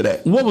introduce us to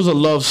that. What was a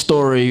love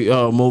story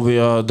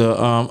movie?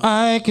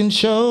 I Can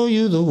Show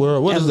You the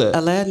World. What is that?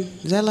 Aladdin.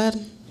 Is that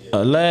Aladdin?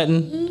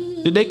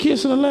 Aladdin. Did they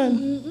kiss in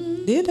Aladdin?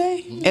 Did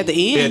they? At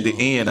the end? At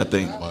the end, I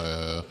think.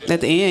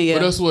 At the end, yeah.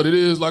 But that's what it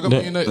is. Like, I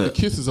mean, the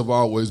kisses have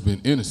always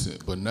been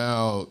innocent, but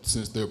now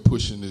since they're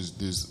pushing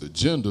this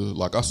agenda,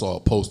 like I saw a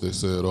post that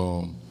said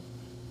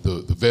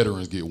the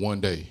veterans get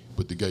 1 day,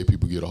 but the gay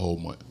people get a whole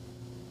month.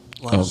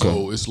 Okay.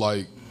 So it's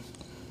like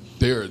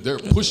they're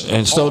pushing,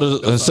 and so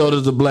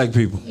does the black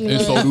people, and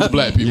so do the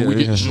black people. We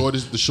get the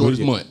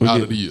shortest month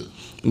out of the year.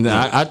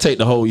 Nah, I take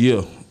the whole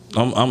year.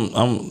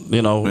 I'm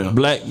you know,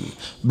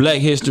 black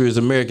history is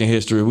American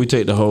history. We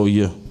take the whole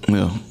year.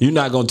 Yeah. You're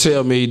not gonna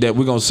tell me that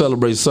we're gonna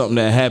celebrate something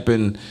that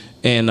happened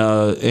in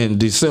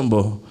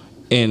December,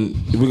 and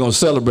we're gonna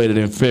celebrate it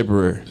in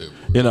February.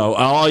 You know,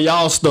 all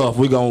y'all stuff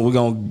we're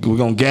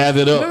gonna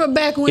gather it up. Remember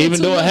back when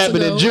even though it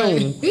happened in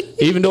June,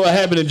 even though it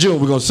happened in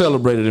June, we're gonna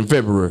celebrate it in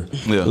February.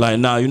 Yeah. Like,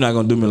 nah, you're not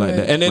gonna do me like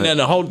that. And then and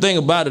the whole thing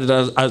about it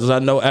is, as I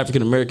know,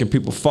 African American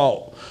people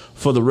fought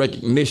for the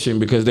recognition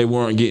because they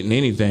weren't getting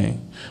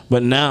anything.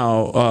 But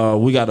now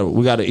we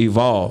gotta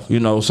evolve, you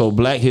know. So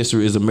black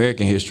history is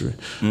American history.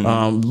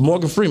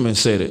 Morgan Freeman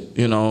said it.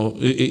 You know,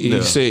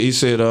 he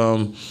said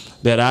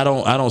that I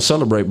don't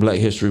celebrate Black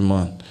History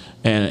Month.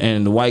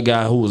 And the white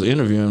guy who was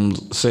interviewing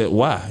him said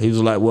why. He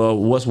was like, well,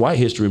 what's White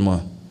History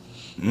Month?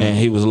 And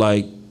he was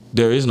like,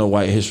 there is no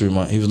White History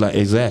Month. He was like,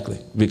 exactly,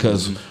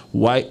 because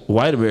white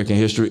American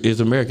history is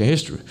American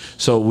history.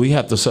 So we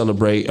have to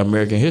celebrate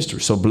American history.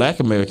 So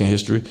Black American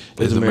history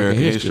is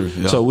American history.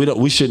 Yeah. So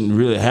we shouldn't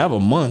really have a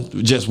month,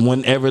 just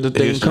whenever the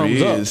thing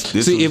comes up.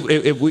 See,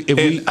 if we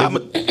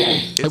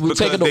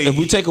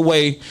take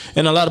away,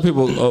 and a lot of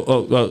people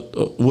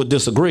would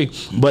disagree,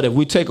 but if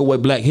we take away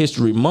Black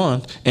History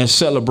Month and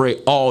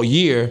celebrate all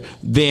year,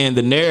 then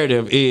the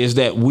narrative is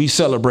that we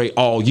celebrate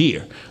all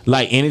year.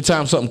 Like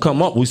anytime something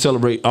come up, we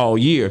celebrate all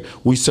year.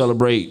 We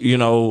celebrate, you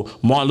know,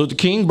 Martin Luther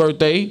King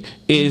birthday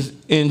is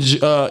in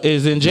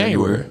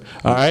January.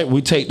 All right,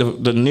 we take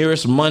the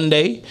nearest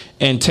Monday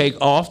and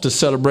take off to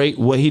celebrate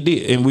what he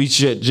did, and we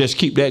should just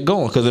keep that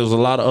going because there was a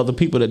lot of other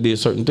people that did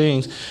certain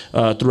things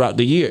throughout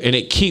the year, and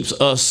it keeps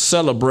us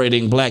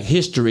celebrating Black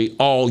history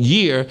all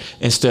year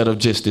instead of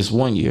just this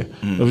 1 year,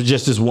 it was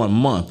just this 1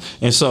 month.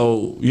 And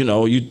so, you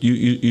know,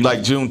 you like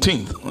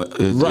Juneteenth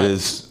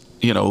is,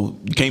 you know,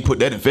 you can't put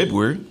that in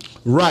February.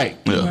 Right.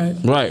 Yeah.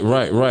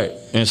 Right.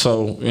 And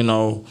so, you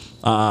know,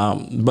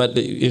 but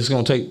it's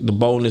going to take the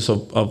boldness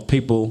of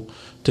people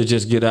to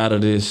just get out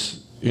of this,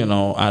 you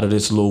know, out of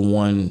this little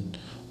one,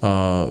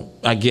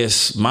 I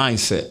guess,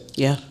 mindset.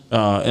 Yeah.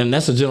 And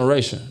that's a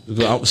generation.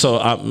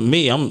 So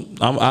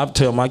I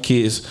tell my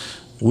kids,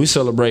 we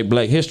celebrate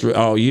Black history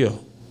all year,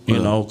 you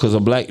know, because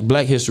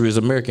Black history is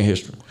American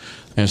history.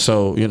 And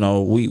so, you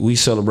know, we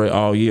celebrate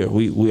all year.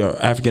 We are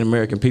African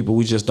American people.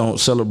 We just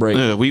don't celebrate.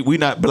 Yeah, we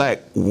not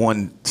Black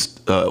one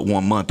month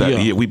out of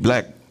the year. We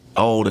Black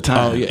all the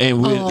time.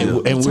 And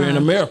we're in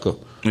America.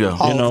 Yeah,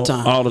 all the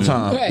time. All the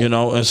time. Right. You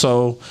know, and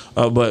so,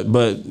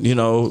 but you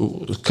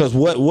know, because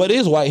what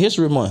is White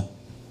History Month?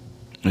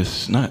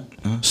 It's not.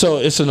 So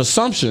it's an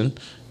assumption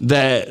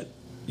that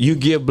you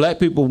give Black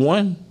people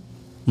 1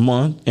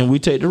 month and we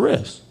take the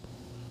rest.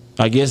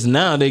 I guess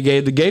now they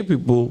gave the gay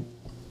people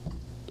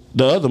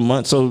the other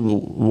month, so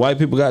white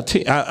people got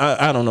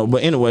I don't know,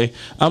 but anyway,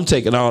 I'm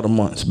taking all the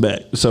months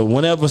back. So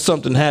whenever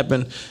something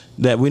happened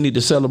that we need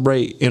to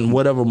celebrate in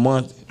whatever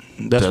month,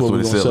 that's what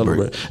we're gonna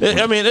celebrate.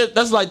 I mean,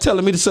 that's like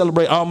telling me to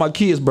celebrate all my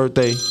kids'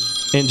 birthday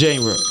in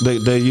January.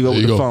 There you go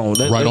with the phone.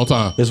 Right on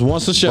time. It's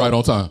once a show. Right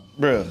on time.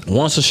 Bruh.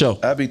 Once a show.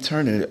 I be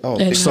turning it off.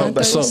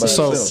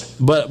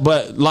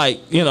 But like,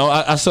 you know,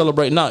 I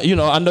celebrate now. You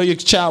know, I know your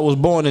child was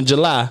born in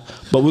July,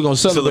 but we're gonna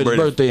celebrate his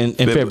birthday in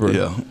February.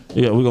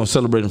 Yeah, we're gonna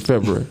celebrate in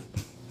February.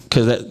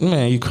 Cause that,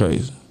 man, you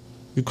crazy.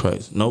 You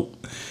crazy.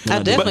 Nope.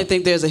 I definitely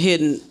think there's a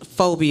hidden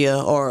phobia,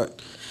 or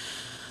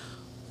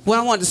what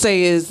I wanted to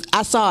say is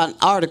I saw an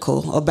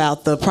article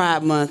about the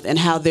Pride Month and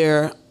how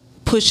they're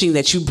pushing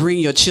that you bring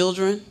your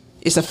children.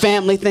 It's a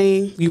family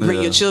thing. You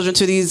bring your children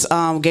to these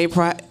gay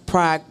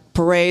pride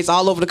parades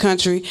all over the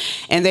country,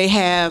 and they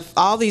have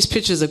all these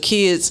pictures of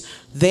kids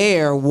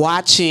there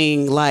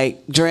watching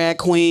like drag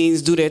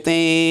queens do their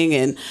thing,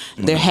 and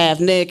they're half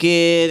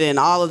naked and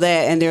all of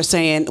that, and they're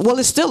saying, well,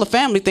 it's still a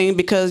family thing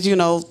because, you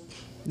know,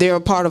 they're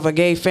a part of a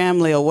gay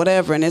family or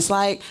whatever. And it's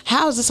like,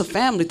 how is this a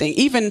family thing?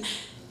 Even,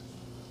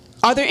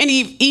 are there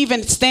any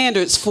even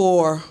standards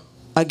for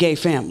a gay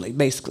family,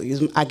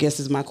 basically, I guess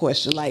is my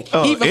question. Like,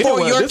 even for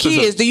your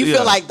kids, do you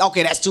feel like,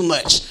 okay, that's too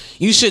much?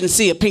 You shouldn't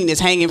see a penis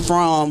hanging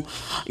from,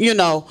 you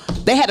know,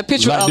 they had a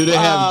picture of, they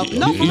had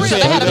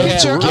a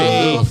picture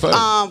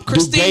of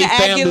Christina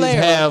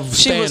Aguilera.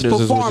 She was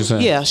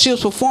performing, she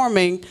was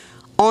performing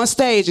on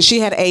stage, and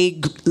she had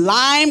a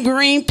lime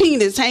green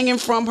penis hanging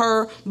from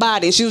her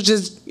body. And she was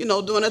just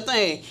doing a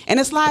thing. And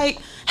it's like,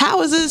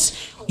 how is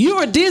this?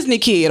 You're a Disney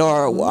kid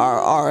or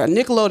a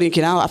Nickelodeon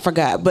kid. I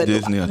forgot, but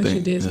Disney, I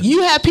think.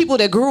 you have people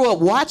that grew up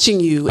watching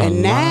you,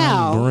 and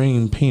now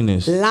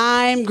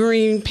lime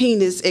green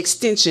penis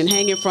extension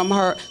hanging from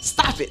her.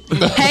 Stop it!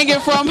 Hanging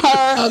from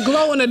her. A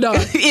glow in the dark.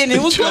 And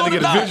it was Trying to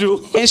get a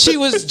visual. And she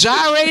was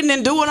gyrating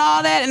and doing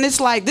all that, and it's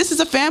like, this is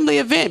a family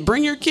event.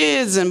 Bring your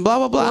kids and blah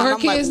blah blah. Well, her And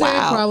I'm kids like,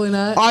 there? wow. Probably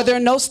not. Are there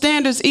no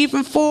standards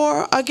even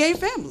for a gay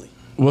family?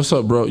 What's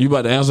up, bro? You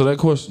about to answer that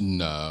question?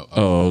 Nah.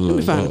 Oh, Let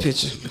me find a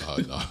picture.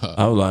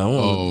 I was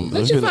like,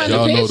 Let you find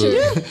y'all the know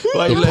picture.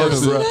 why you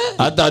laughing, bro?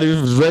 I thought he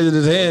was raising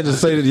his hand to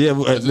say that. Yeah,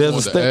 I just there's a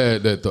want to step.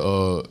 add that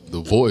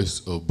the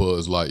voice of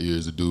Buzz Lightyear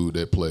is the dude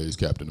that plays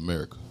Captain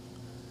America.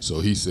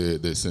 So he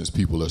said that since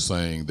people are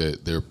saying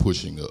that they're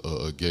pushing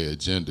a gay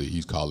agenda,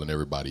 he's calling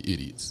everybody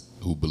idiots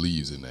who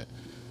believes in that.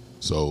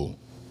 So,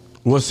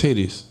 What's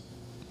hideous?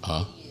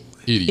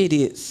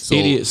 Idiots. So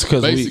Idiots,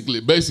 'cause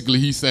basically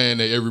he's saying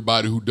that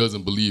everybody who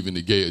doesn't believe in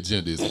the gay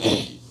agenda is an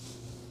idiot.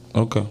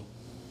 Okay.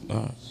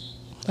 All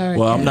right.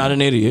 Well, I'm not an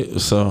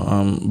idiot,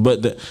 so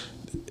but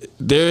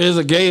there is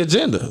a gay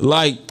agenda.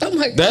 Like Oh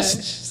my gosh,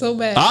 that's so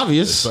bad.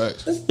 obvious.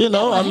 Facts.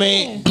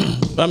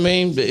 I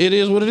mean, it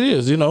is what it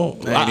is. I ain't even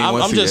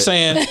wanna I'm see just that.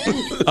 saying,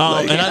 and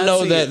I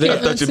know that I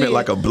thought you see meant it.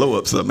 like a blow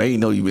up something. I ain't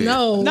know you meant.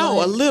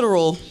 No, a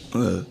literal.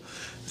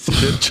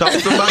 Just chop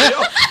somebody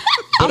off.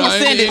 I'm gonna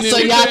send it so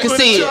y'all can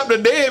see Chop it.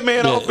 the dead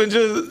man off and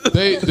just.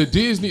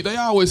 They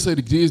always say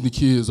the Disney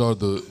kids are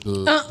the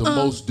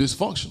most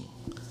dysfunctional.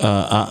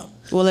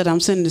 Well, I'm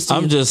sending this to you.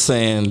 I'm just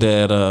saying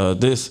that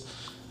this.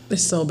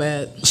 It's so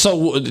bad.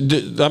 So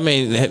I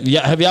mean,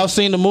 have y'all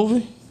seen the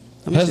movie?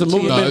 Has the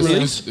movie been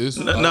released?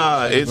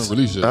 Nah, it's. been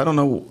released yet. I don't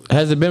know.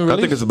 Has it been I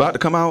released? think it's about to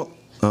come out.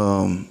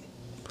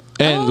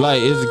 And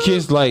like, is the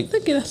kids like?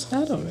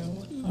 I don't know.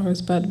 Or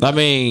it's about. I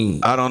mean,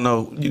 I don't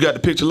know. You got the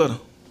picture, letter.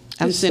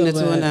 I'm It's sending so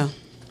it to her bad. now.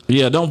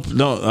 yeah. Don't.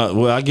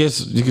 Well, I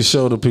guess you can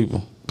show the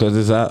people because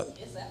it's out.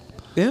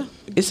 Yeah,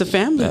 it's a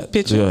family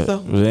picture. Yeah, So.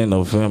 there ain't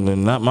no family.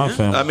 Not my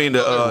family. I mean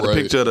the Right.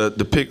 picture of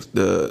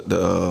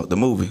the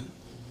movie.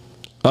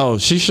 Oh,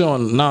 she's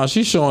showing. Nah,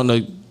 she's showing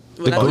the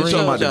Well, Oh, you Green.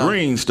 talking about the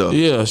green stuff?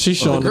 Yeah, she's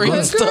showing the green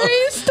green. stuff.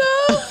 Green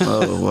stuff.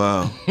 Oh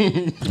wow.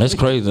 That's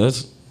crazy.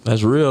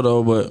 That's real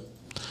though. But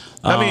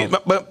I mean,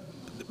 but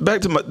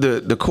back to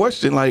the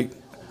question, like,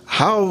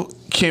 how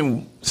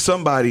can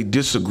somebody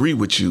disagree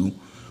with you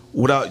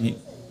without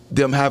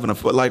them having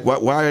like?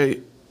 Why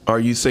are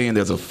you saying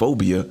there's a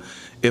phobia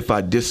if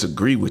I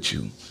disagree with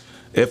you?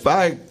 If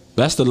I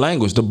that's the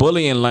language. The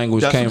bullying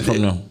language that's came what from it-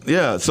 them.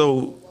 Yeah.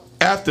 So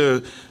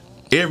after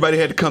everybody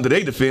had to come to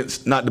their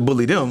defense, not to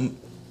bully them,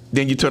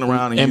 then you turn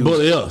around and And use-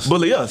 bully us.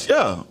 Bully us.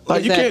 Yeah.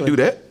 Like you can't Exactly. do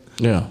that.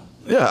 Yeah.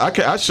 Yeah,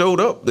 I showed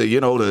up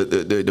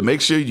to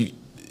make sure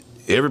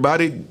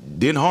everybody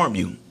didn't harm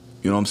you.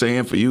 You know what I'm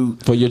saying? For you.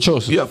 For your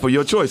choices. Yeah, for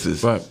your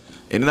choices. Right.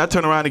 And then I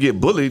turn around and get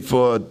bullied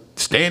for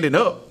standing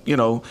up,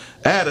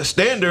 at a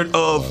standard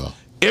of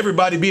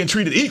everybody being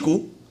treated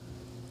equal.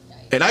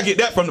 And I get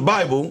that from the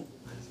Bible.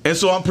 And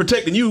so I'm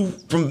protecting you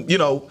from,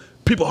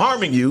 people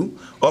harming you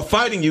or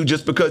fighting you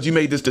just because you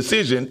made this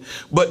decision.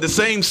 But the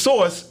same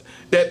source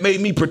that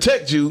made me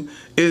protect you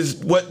is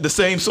the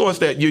same source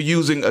that you're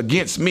using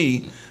against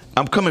me.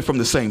 I'm coming from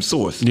the same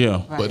source.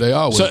 Yeah. But they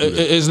always So do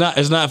that.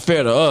 it's not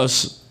fair to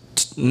us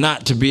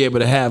not to be able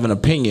to have an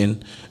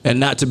opinion and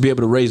not to be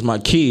able to raise my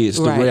kids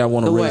the Right. way I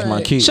want to The raise way-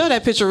 my kids. Show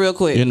that picture real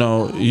quick. You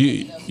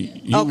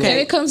Okay. And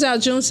it comes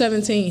out June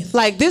 17th.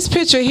 Like this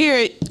picture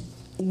here,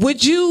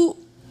 would you,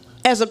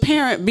 as a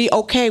parent, be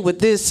okay with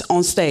this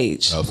on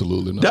stage?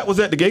 Absolutely not. That was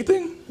at the gay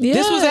thing?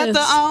 This was at the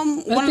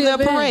Yes. one At of the the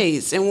event.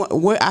 parades, and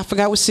where I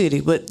forgot what city,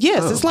 but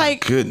yes, Oh, it's my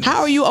like, goodness.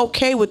 how are you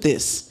okay with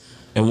this?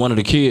 And one of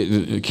the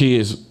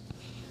kids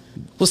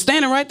Well,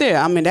 standing right there.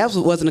 I mean, that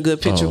wasn't a good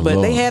picture, Oh, but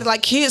they Lord. had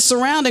like kids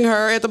surrounding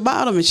her at the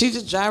bottom, and she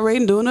just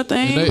gyrating, doing her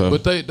thing.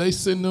 But they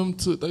send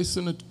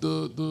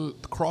the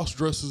cross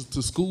dressers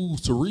to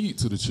schools to read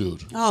to the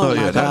children. Oh,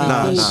 my God.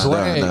 Nah,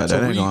 Drag that to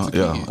ain't read gonna, to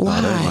yeah. kids.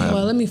 Nah, that ain't gonna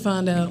Well, let me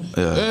find out.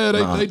 Yeah,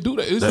 they do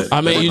that. It's just-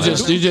 I mean, you they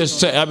do. just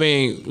say, I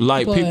mean,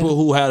 like But- people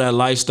who have that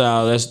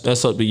lifestyle,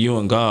 that's up to you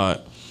and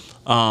God.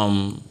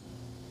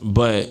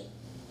 But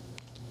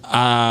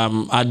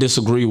I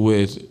disagree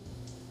with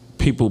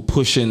people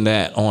pushing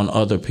that on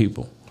other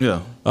people. Yeah.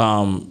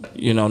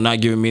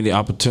 Not giving me the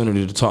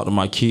opportunity to talk to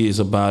my kids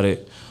about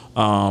it.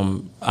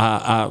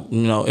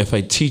 If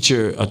a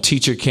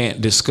teacher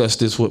can't discuss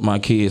this with my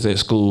kids at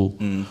school,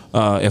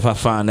 if I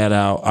find that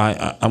out,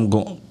 I'm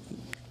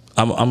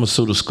gonna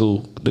sue the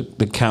school,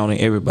 the county,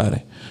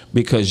 everybody,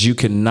 because you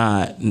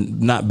cannot,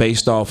 not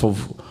based off of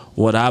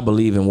what I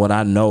believe and what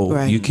I know,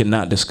 Right. you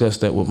cannot discuss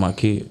that with my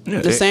kid.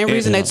 Yeah, The same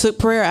reason and- they took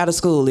prayer out of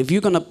school. If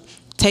you're gonna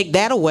take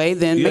that away,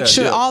 then Yeah, make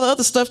sure yeah. all the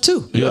other stuff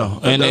too. Yeah,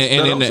 and that's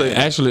what I'm saying.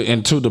 actually,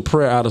 and to the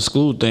prayer out of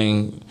school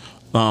thing,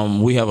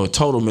 we have a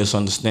total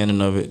misunderstanding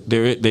of it.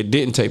 They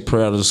didn't take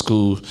prayer out of the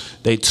schools.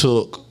 They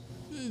took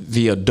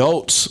the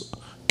adults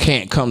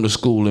can't come to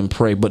school and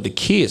pray, but the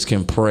kids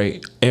can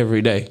pray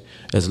every day.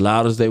 as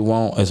loud as they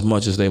want, as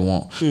much as they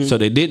want. So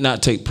they did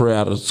not take prayer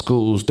out of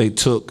schools. They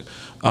took,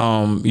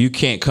 you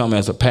can't come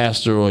as a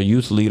pastor or a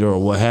youth leader or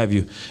what have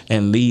you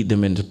and lead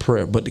them into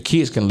prayer, but the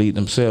kids can lead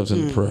themselves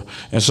into prayer.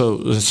 And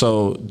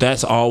so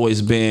that's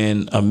always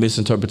been a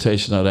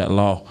misinterpretation of that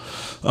law.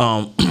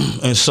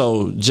 And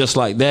so just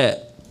like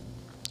that,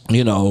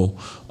 you know,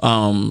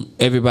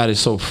 everybody's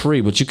so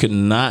free, but you could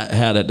not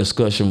have that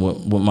discussion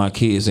with my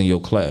kids in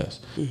your class.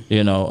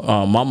 You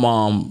know, my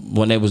mom,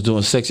 when they was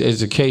doing sex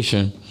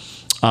education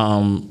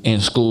in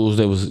schools,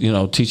 they was, you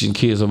know, teaching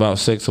kids about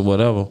sex or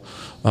whatever.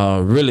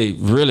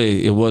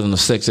 Really, it wasn't a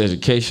sex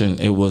education.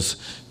 It was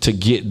to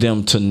get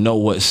them to know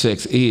what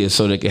sex is,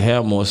 so they can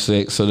have more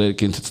sex, so they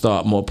can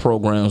start more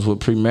programs with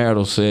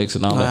premarital sex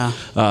and all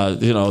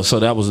that. You know, so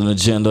that was an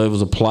agenda. It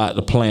was a plot,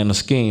 a plan, a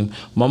scheme.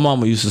 My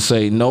mama used to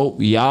say, "Nope,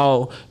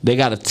 y'all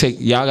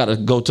gotta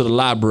go to the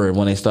library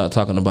when they start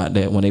talking about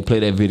that. When they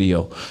play that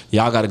video,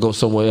 y'all gotta go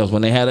somewhere else.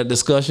 When they had that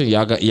discussion,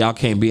 y'all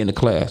can't be in the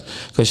class."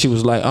 Because she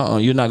was like,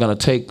 "You're not gonna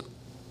take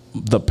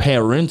the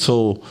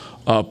parental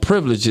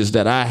privileges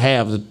that I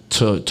have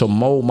to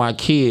mold my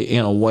kid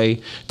in a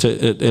way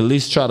to at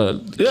least try to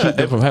keep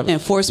them from having."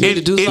 And force me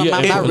to do something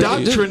I'm not ready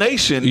to do.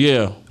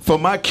 Indoctrination for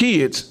my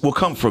kids will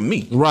come from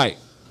me. Right.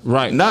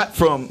 Not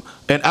from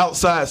an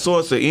outside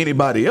source or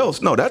anybody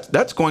else. No,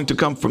 that's going to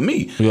come from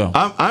me. Yeah.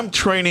 I'm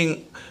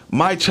training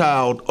my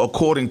child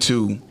according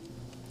to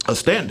a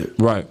standard.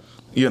 Right.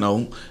 You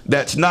know,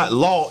 that's not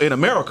law in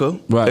America.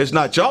 Right. It's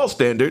not y'all's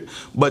standard,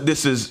 but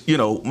this is, you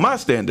know, my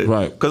standard.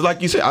 Right. Because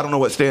like you said, I don't know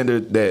what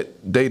standard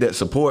that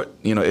support,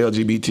 you know,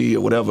 LGBT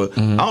or whatever.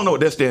 I don't know what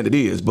their standard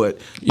is, but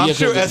I'm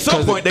sure at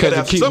some point they're going to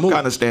have some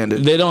kind of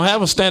standard. They don't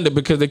have a standard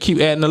because they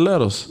keep adding the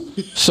letters.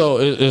 So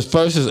it's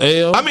first is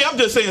L. I mean, I'm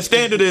just saying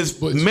standard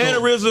is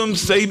mannerisms,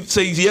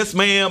 say yes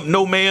ma'am,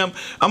 no ma'am.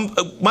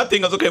 My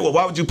thing is, okay, well,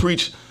 why would you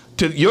preach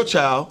to your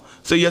child,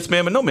 say yes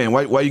ma'am and no ma'am?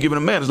 Why are you giving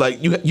them manners?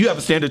 Like you have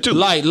a standard too.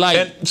 Like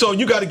and so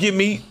you got to give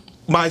me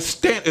my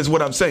standard is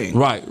what I'm saying.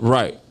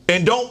 Right.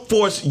 And don't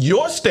force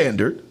your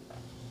standard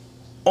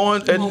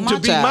on to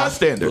be my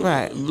standard.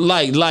 Right.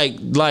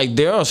 Like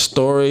there are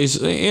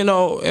stories, you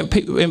know, and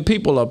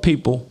people are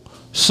people.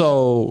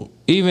 So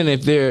even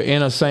if they're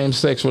in a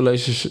same-sex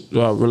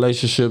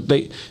relationship,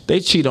 they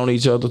cheat on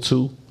each other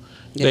too.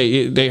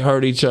 Yeah. They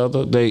hurt each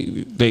other.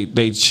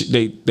 They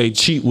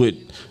cheat with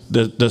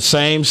the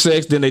same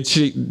sex, then they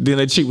cheat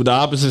with the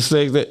opposite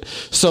sex.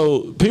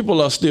 So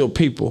people are still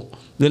people.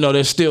 You know,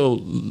 they're still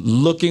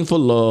looking for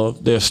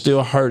love. They're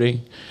still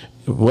hurting.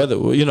 Whether,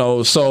 you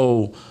know,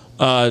 so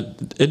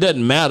it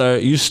doesn't matter.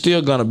 You're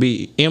still gonna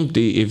be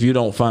empty if you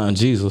don't find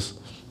Jesus.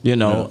 You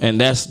know,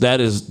 and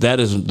that is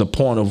the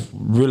point of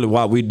really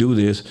why we do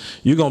this.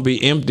 You're gonna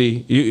be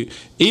empty.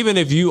 Even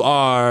if you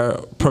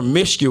are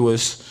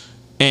promiscuous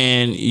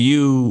and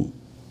you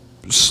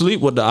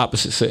sleep with the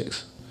opposite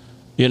sex,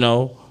 you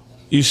know,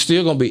 you're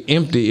still gonna be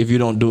empty if you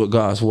don't do it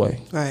God's way.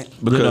 Right.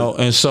 You know,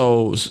 and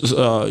so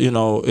you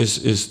know,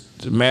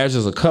 it's marriage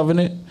is a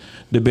covenant.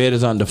 The bed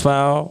is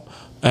undefiled,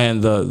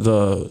 and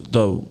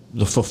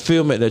the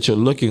fulfillment that you're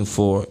looking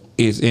for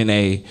is in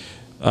a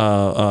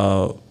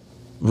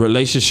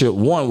relationship,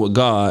 one with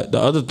God. The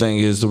other thing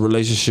is the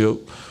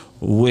relationship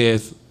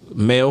with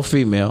male,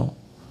 female.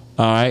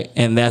 All right,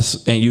 and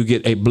you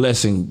get a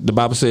blessing. The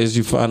Bible says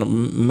you find a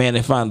man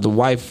and find the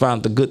wife,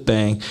 find the good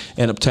thing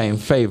and obtain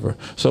favor.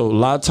 So a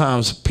lot of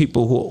times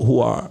people who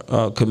are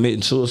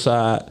committing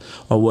suicide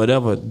or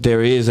whatever,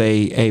 there is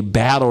a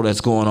battle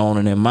that's going on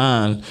in their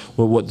mind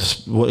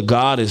with what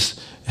God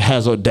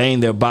has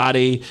ordained their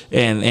body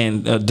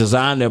and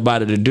designed their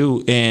body to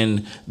do,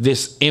 and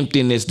this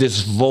emptiness,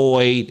 this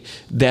void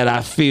that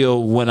I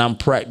feel when I'm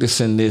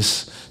practicing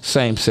this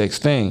same-sex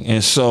thing.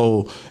 And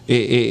so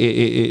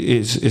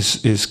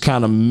it's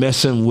kind of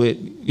messing with,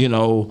 you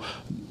know,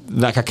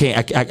 like I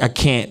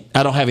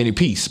don't have any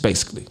peace,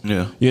 basically.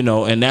 Yeah. You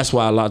know, and that's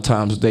why a lot of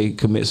times they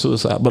commit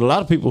suicide. But a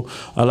lot of people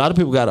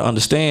got to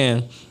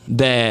understand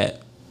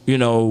that, you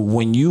know,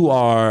 when you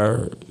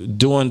are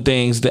doing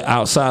things that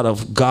outside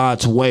of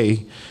God's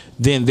way,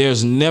 then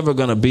there's never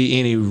going to be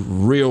any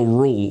real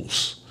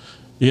rules.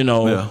 You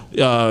know,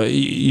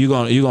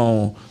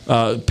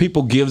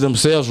 people give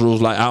themselves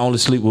rules like I only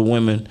sleep with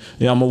women.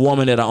 You know, I'm a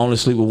woman that I only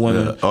sleep with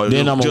women. Or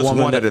then I'm just a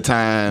woman one at a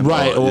time.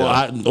 Right. Or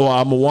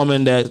I'm a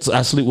woman that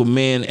I sleep with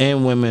men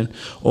and women.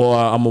 Or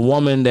I'm a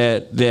woman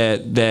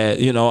that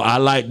you know, I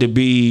like to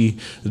be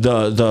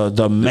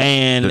the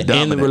man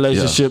in the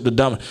relationship, the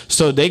dominant.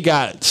 So they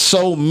got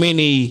so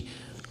many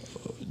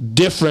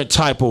different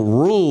type of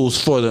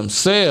rules for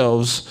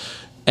themselves,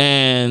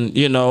 and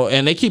you know,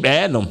 and they keep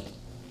adding them.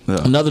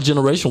 Yeah. Another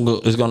generation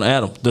is going to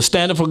add them. The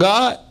standard for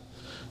God,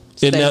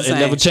 it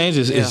never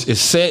changes. Yeah.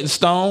 It's set in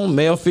stone.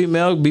 Male,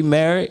 female, be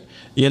married.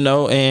 You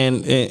know,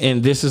 and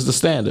this is the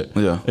standard.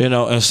 Yeah. You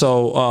know, and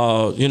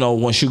so you know,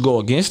 once you go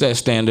against that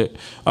standard,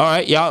 all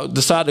right, y'all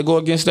decide to go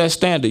against that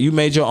standard. You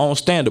made your own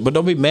standard, but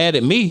don't be mad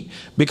at me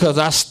because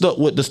I stuck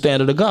with the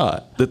standard of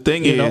God. The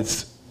thing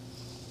is,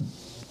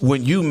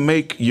 when you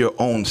make your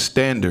own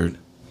standard,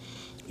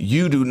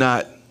 you do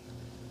not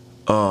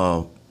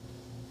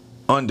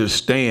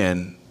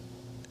understand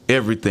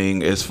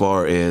everything as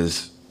far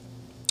as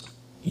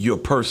your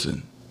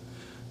person.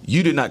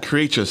 You did not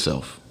create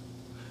yourself.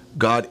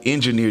 God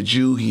engineered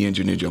you. He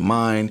engineered your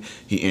mind.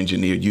 He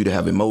engineered you to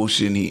have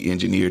emotion. He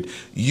engineered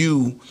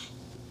you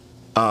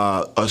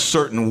a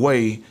certain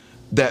way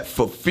that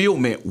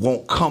fulfillment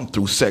won't come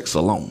through sex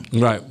alone.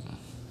 Right.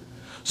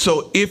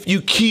 So if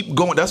you keep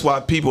going, that's why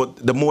people,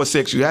 the more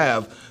sex you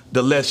have,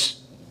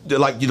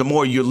 the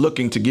more you're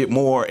looking to get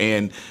more,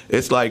 and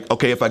it's like,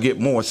 okay, if I get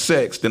more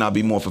sex, then I'll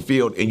be more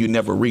fulfilled, and you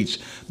never reach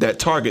that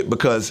target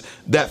because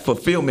that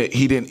fulfillment,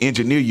 he didn't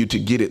engineer you to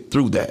get it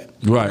through that.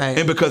 Right.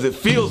 And because it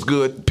feels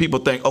good, people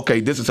think, okay,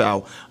 this is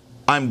how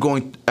I'm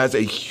going, as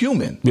a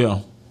human. Yeah.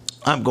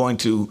 I'm going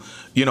to,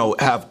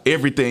 have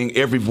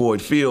every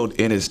void filled,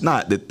 and it's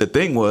not. The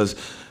thing was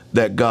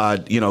that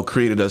God,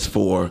 created us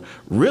for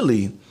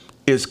really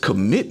is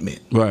commitment.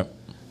 Right.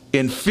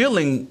 In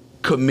feeling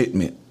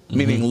commitment,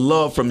 meaning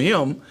love from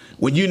him,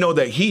 when you know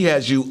that he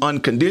has you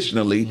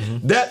unconditionally,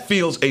 that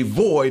fills a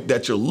void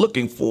that you're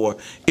looking for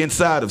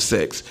inside of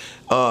sex.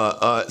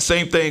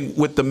 Same thing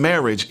with the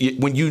marriage.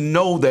 When you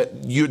know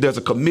that there's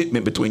a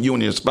commitment between you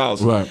and your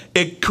spouse, right.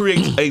 It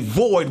creates a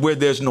void where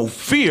there's no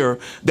fear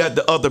that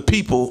the other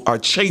people are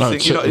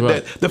chasing. Right.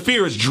 That the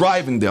fear is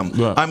driving them.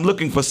 Right. I'm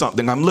looking for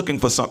something.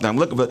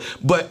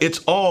 But it's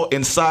all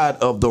inside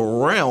of the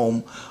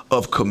realm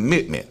of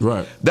commitment.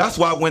 Right. That's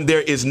why when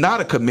there is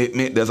not a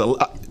commitment,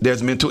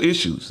 there's mental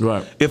issues.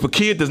 Right. If a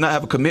kid does not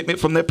have a commitment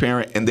from their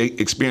parent and they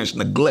experience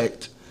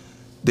neglect,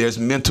 there's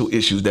mental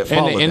issues that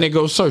follow. And they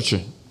go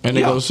searching. And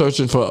they go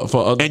searching for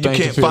other and things.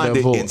 you can't find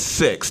it in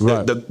sex.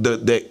 Right.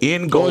 The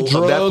end goal or drugs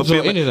of that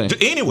fulfillment. or anything.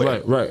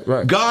 Anyway,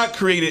 right. God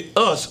created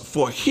us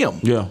for him.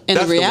 Yeah. And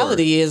That's the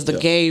reality word. is the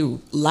gay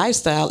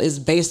lifestyle is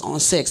based on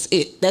sex.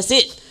 That's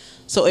it.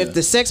 So if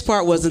the sex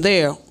part wasn't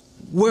there,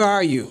 where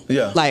are you?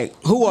 Yeah. Like,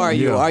 who are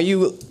you?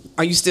 Yeah.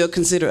 Are you still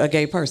considered a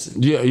gay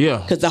person? Yeah.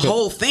 Because the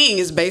whole thing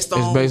is based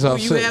on based who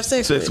off you sex. have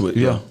sex with.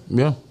 Yeah.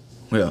 And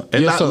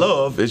Yes, not sir.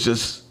 love. It's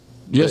just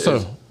Yes,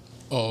 sir.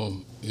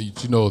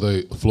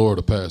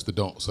 Florida passed the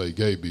Don't Say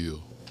Gay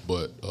bill,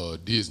 but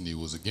Disney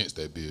was against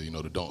that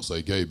bill. The Don't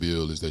Say Gay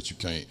bill is that you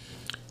can't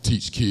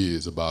teach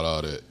kids about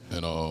all that.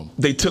 And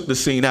they took the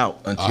scene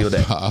out until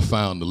that. I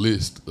found the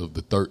list of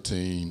the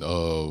 13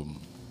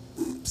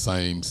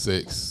 same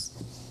sex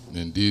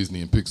in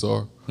Disney and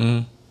Pixar.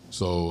 Mm-hmm.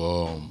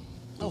 So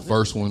the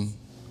first one,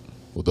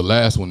 the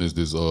last one is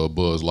this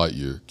Buzz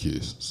Lightyear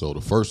kiss. So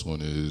the first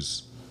one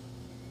is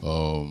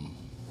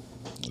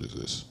what is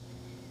this?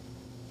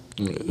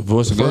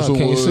 Voice of The first God, one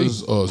can't you was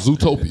see?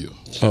 Zootopia.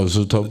 Oh,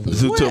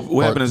 Zootopia.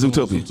 What happened in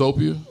Zootopia?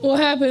 Zootopia. What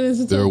happened in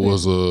Zootopia? There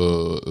was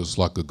it's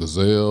like a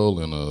gazelle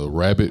and a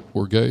rabbit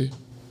were gay.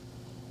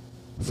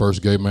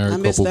 First gay I married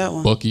missed that couple,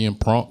 one. Bucky and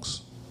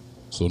Bronx.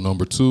 So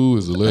number 2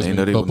 is a lesbian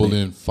know they were couple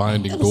gay. in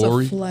Finding That was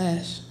Dory. a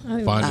flash. I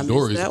didn't Finding I Dory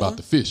missed is that about one.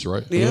 the fish,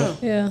 right? Yeah.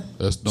 yeah.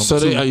 That's number So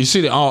 2. you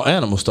see, they're all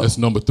animal stuff. That's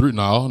number 3.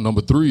 Now,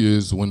 number 3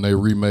 is when they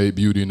remade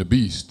Beauty and the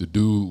Beast. The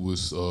dude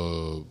was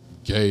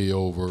gay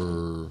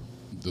over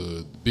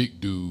the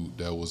big dude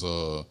that was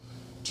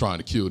trying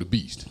to kill the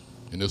beast.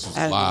 And this was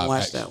I live didn't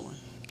watch action. that one.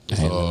 I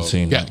haven't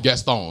seen that.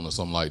 Gaston or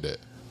something like that.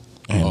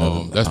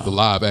 never- That's the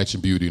live action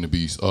Beauty and the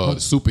Beast. The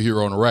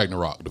superhero on the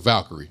Ragnarok, the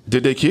Valkyrie.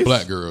 Did they kiss?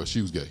 Black girl,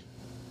 she was gay.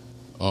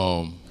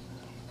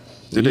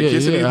 Did they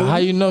kiss in these How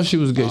movies? you know she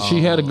was gay?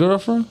 She had a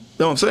girlfriend?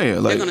 Know what I'm saying?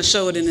 They're Like, gonna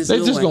show it in this They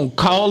new just one. gonna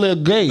call her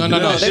gay. No,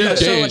 they're she gonna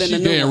show gay. it in She the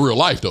new gay in one. real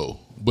life though.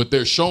 But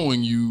they're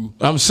showing you.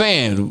 I'm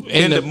saying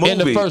In the in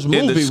the movie, first in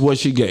the- movie was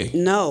she gay?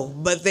 No,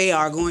 but they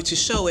are going to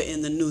show it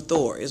in the new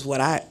Thor, is what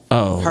I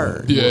Oh.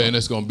 heard. Yeah, and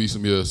it's gonna be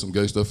some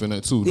gay stuff in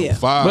that too. Number Yeah.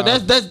 5.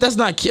 But that's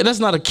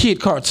not a kid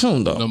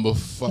cartoon though. number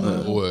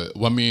 5. What?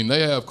 Well, I mean,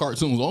 they have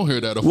cartoons on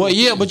here that are. Well,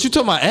 yeah, but you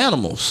talking about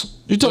animals.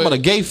 You talking about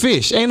a gay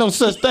fish? Ain't no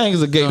such thing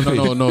as a gay fish.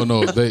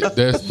 No.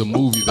 That's the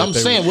movie. That I'm they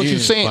saying were what in you're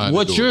saying. Finding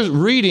What Dory. you're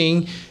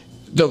reading,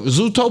 the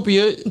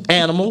Zootopia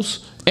animals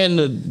and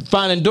the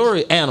Finding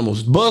Dory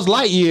animals. Buzz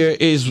Lightyear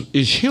is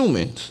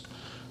humans.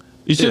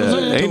 You see what I'm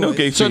saying? ain't no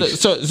gay So,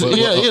 fish.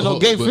 no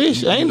gay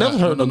fish. I ain't never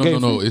heard no gay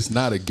No, fish. it's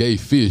not a gay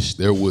fish.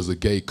 There was a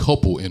gay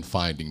couple in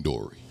Finding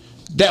Dory.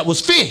 That was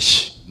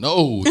fish.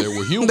 No, they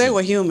were human. They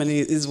were human,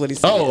 is what he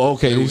said. Oh,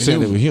 okay. You said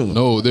they were human.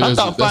 No, I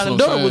thought that's Finding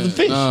what I'm Dory was a saying.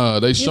 fish. Nah,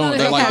 they shown they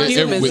that have like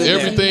humans with in there.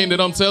 everything that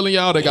I'm telling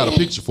y'all, they got a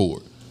picture for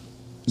it.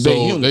 So They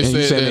human, they and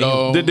you said said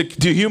that. they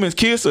did humans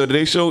kiss, or did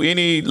they show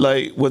any,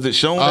 like, was it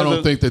shown? I as don't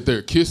a- think that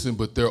they're kissing,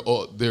 but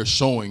they're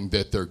showing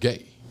that they're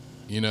gay.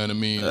 You know what I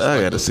mean? It's I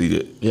like gotta see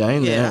that. Yeah,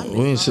 we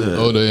ain't see that.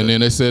 and then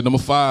they said number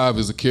 5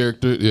 is a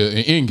character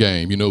in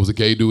Endgame. It was a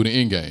gay dude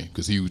in Endgame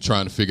because he was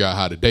trying to figure out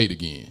how to date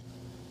again.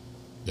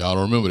 Y'all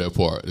don't remember that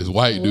part. This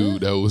white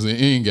dude that was in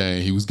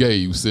Endgame, he was gay.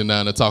 He was sitting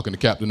down there talking to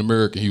Captain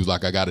America. He was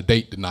like, I got a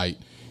date tonight.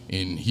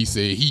 And he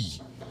said he.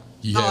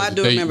 he Oh, has I a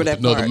do date remember with that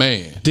another part.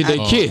 man. Did they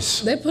kiss?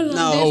 They put it on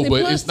No, Disney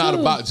but Plus it's not too.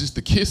 about just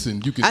the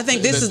kissing. You can. I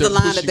think this that is the they're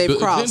line that pushing they've the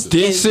crossed.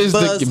 agenda. This is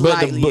Buzz the but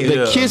the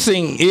Yeah.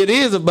 kissing. It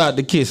is about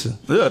the kissing.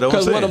 Yeah, that's what I'm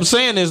Because what saying. I'm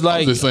saying is I'm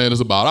like, just saying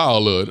it's about our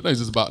love. It ain't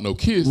just about no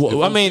kiss. Well, If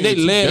I I'm mean, they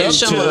seeing two led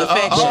guys- up Show to of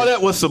affection. all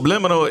that was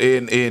subliminal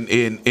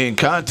in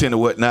content or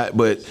whatnot,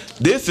 but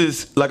this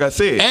is like I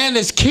said. and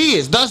it's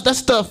kids. That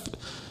stuff.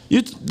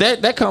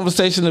 That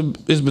conversation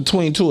is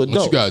between two But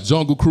adults. you got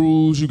Jungle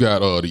Cruise, you got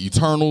the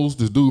Eternals,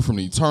 this dude from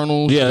the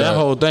Eternals. Yeah, you that got-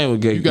 whole thing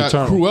would get You got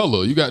Eternal.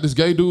 Cruella. You got this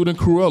gay dude in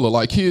Cruella.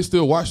 Like kids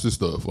still watch this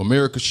stuff.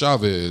 America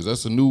Chavez,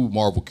 that's a new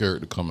Marvel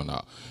character coming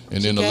out.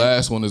 And then the Okay.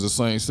 last one is a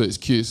same-sex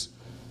kiss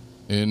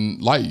in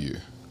Lightyear.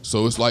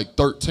 So it's like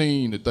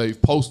 13 that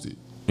they've posted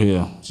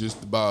Yeah.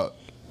 just about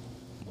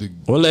the.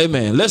 Well, hey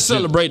man, let's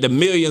celebrate the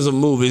millions of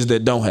movies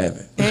that don't have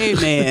it.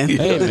 Amen.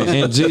 Hey man,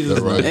 in Jesus'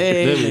 Right.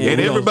 name. Amen.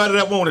 And everybody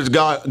that wants is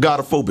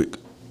godophobic.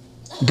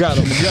 got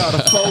a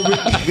phobic.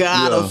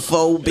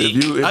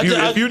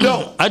 Godophobic. If you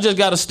don't, I just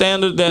got a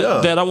standard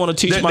that I want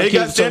to teach my they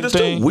got kids certain standards too.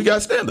 things. We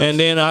got standards. And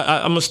then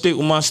I'm gonna stick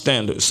with my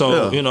standards. So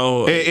Yeah. you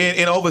know,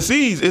 and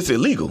overseas it's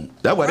illegal.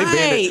 That's why they banned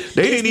Right. it.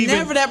 They didn't It's even.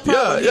 never that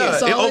problem Yeah, here. yeah.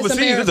 So And it's overseas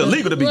it's America.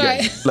 illegal to be gay.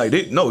 Right. Like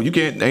you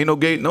can't. Ain't no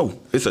gay. No,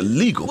 it's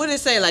illegal. What did it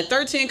say? Like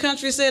 13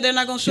 countries said they're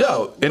not gonna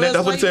show. Yeah, and that's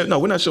what West it said. White? No,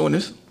 we're not showing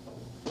this.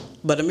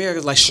 But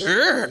America's like,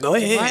 sure, go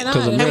ahead. Why not?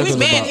 because Have we America's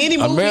banned any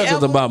movie America's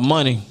ever? about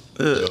money.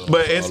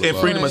 But it's in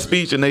freedom of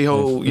speech and they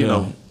whole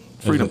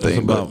freedom it's thing.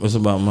 about, But it's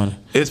about money.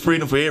 it's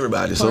freedom for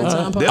everybody. So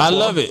Part-time, therefore, I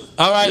love it.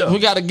 All right, Yeah. we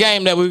got a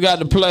game that we got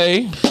to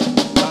play.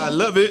 I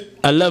love it.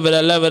 I love it.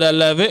 I love it. I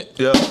love it.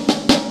 Yeah.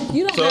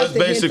 You don't So have it's to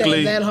basically,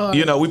 hit that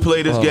hard. we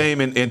play this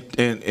game in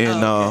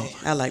okay.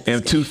 I like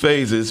this in two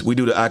phases. We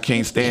do the I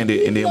can't stand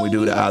it, and then we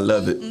do the I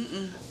love it.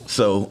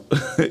 So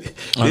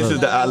this is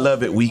the I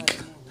love it week.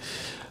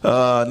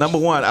 Number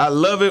one, I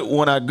love it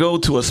when I go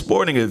to a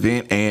sporting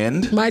event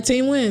and My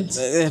team wins.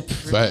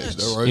 Facts,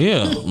 that right?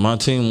 Yeah, my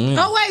team wins.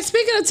 Oh wait,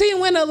 speaking of team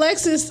win,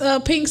 Alexis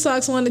Pink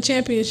Sox won the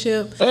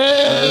championship.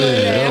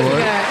 Hey,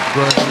 I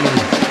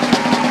forgot.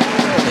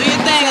 Do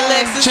your thing,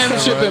 Alexis.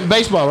 championship in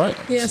baseball, right?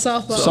 Yeah,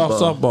 softball.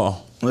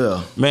 Softball.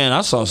 yeah, Man,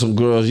 I saw some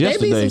girls They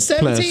yesterday beat some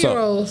playing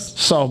 17-year-olds.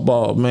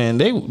 softball. Man,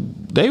 they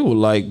were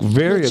like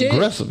very Legit?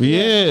 aggressive.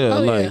 Yeah. Yeah,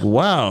 Oh, like yeah.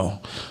 wow.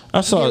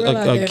 I saw Get real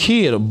out a there.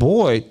 kid, a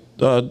boy,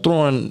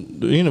 throwing.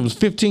 Was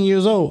 15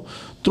 years old,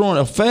 throwing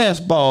a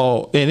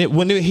fastball, and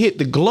when it hit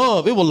the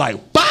glove, it was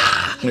like bah.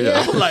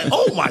 Yeah. I was like,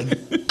 oh my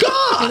And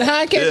god. the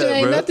high catcher Yeah,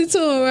 ain't bro. nothing to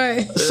him,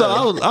 right?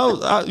 So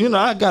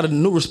I got a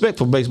new respect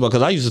for baseball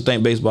because I used to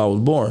think baseball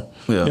was boring.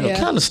 Yeah. Yeah.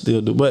 Kind of still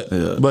do, but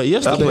Yeah. but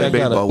yesterday played I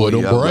got baseball a. Boy, them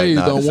Yeah, I was like, Braves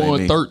nah, done this ain't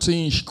won me.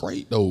 13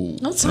 straight though.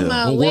 I'm talking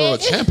about One world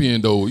win.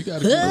 champion though. You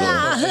gotta give it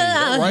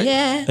up. Right?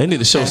 Yeah. They need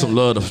to show some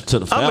love to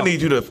the I'm gonna family.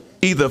 need you to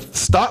either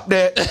stop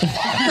that or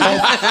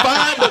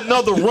find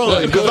another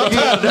run because I'm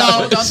tired of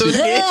that. Don't do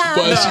that.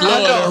 But she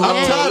love that I'm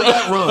run. tired of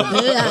that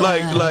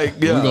run. Like,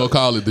 yeah. We gonna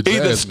call it the Either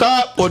Jasmine.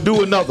 stop or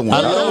do another one. I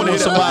I don't love wanna when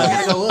hear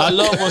that. somebody. I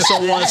love when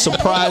someone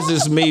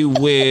surprises me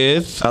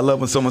with I love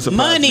when someone surprises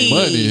Money. me.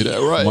 Money, that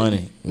right?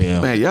 money.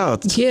 Yeah, Man, y'all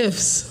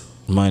Gifts.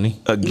 money.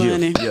 a gift.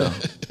 Money. Yeah.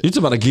 You talking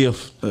about a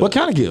gift? What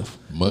kind of gift?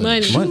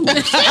 Money. Money.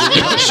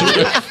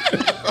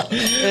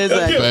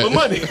 Exactly. Gift for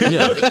money.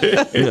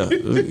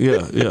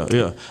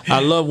 Yeah. I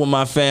love when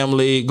my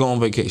family go on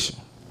vacation.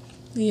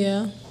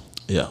 Yeah.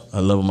 Yeah, I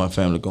love when my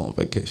family go on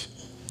vacation.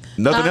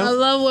 Nothing I else?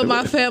 love when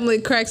my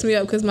family cracks me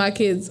up because my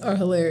kids are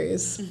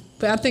hilarious.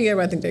 But I think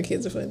everybody think their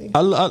kids are funny. I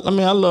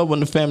love when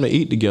the family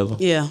eat together.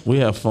 Yeah. we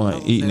have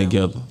fun eating yeah.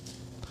 together.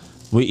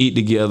 We eat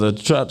together.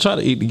 Try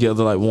to eat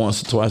together like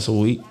once or twice a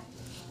week,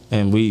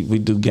 and we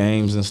do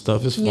games and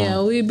stuff. It's fun.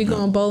 Yeah, we'd be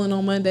going bowling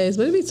on Mondays,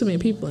 but it'd be too many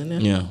people in there.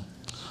 Yeah.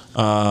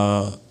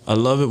 I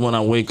love it when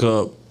I wake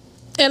up.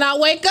 And I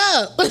wake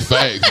up. Facts.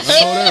 I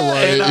know that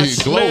right. And I It's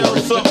smell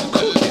glory. something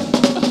cooking.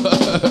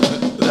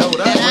 That's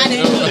what I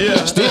didn't-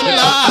 Yeah. Still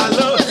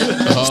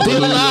alive.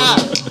 Still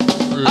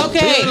alive.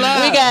 Okay, we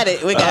got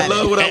it. We I got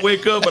love it. when I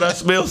wake up and I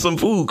smell some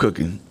food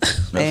cooking.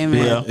 Amen.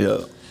 Yeah. Yeah.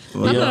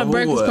 I'm not a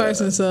breakfast Boy.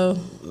 person, so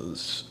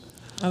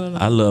I don't know.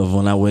 I love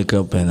when I wake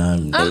up and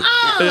I'm.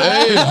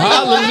 Hey,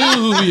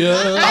 hallelujah.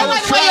 I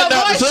was trying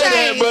not to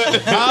say that,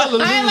 but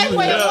I ain't like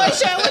where your voice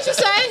share. What you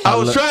say? I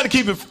was trying to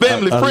keep it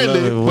family I love friendly.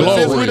 it. But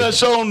since Glory. we done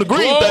shown the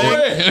green thing,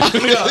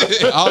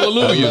 yeah.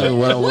 Hallelujah.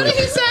 What did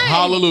he say?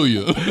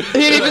 Hallelujah. He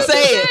didn't even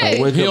say it.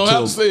 I wake He don't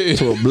have up to say it.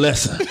 to a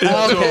blessing.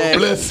 Okay.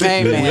 blessing.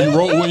 Amen.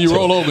 When you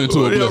roll over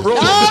into a Yeah, blessing. roll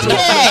it.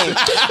 Okay.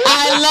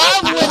 I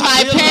love when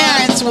my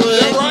parents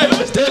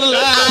would. Still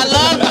alive. I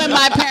love when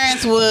my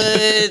parents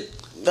would.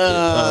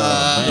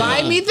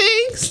 Buy me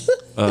things?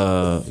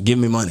 Give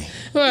me money.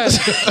 Right.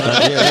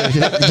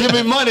 Give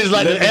me money is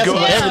like the answer go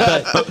for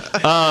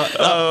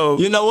everything.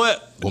 You know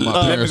what? Well,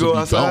 my parents go would be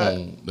outside.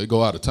 gone. They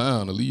go out of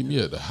town and leave me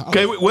at the house.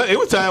 Okay, well, it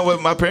was time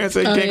when my parents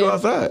said you can't go yeah.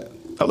 outside.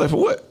 I was like, for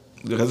what?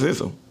 Because it's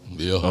so.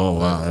 Yeah. Oh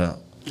wow!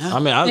 Yeah. I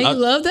mean, And you I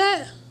love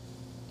that?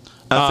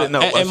 I said no.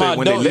 I in my said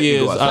when they adult let you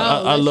years, go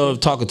outside. I love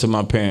talking to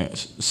my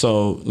parents.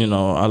 So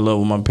I love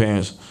when my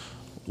parents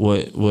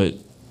would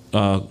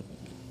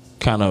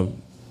kind of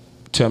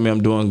tell me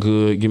I'm doing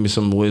good, give me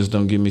some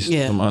wisdom, give me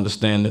Yeah. some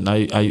understanding.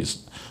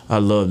 I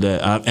love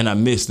that, and I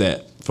miss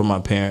that from my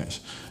parents,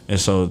 and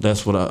so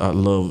that's what I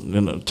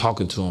love,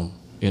 talking to them,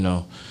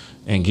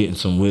 and getting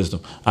some wisdom.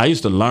 I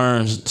used to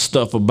learn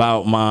stuff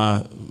about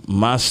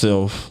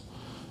myself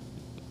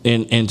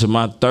into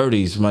my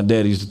 30s. My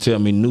dad used to tell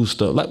me new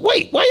stuff. Like,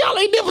 wait, why y'all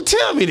ain't never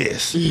tell me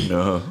this?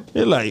 Uh-huh.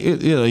 It's like,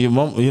 your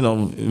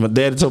mom, my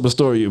dad told me a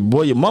story.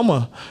 Boy, your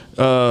mama,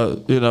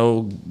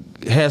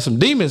 had some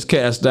demons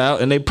cast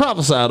out, and they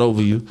prophesied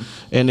over you,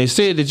 and they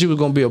said that you was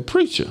gonna be a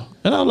preacher.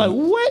 And I was like,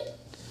 what?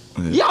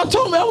 Yeah. Y'all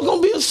told me I was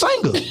gonna be a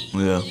singer.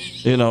 Yeah.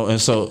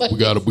 And so We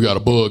got a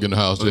bug in the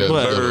house. Yeah,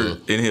 What?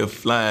 Bird in here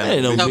flying.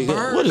 Ain't no A big,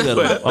 bird? what is that?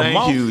 But that A thing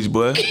moth? huge,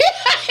 boy. I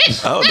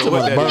don't know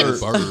what that is.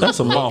 Bird. That's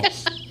a moth.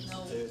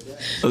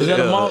 Is that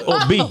a moth or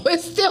bee? Oh,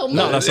 it's still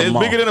No, that's a It's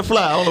moth. bigger than a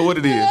fly. I don't know what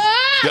it is.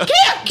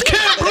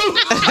 Can't blue.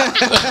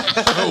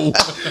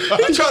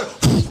 He trying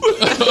to-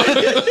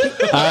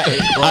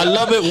 I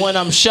love it when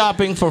I'm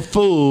shopping for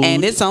food.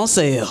 And it's on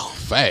sale.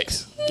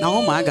 Facts.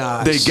 Oh my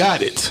gosh. They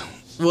got it.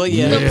 Well,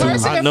 yeah. The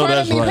person I in know front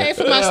of that's me right. paid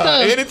for my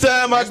stuff.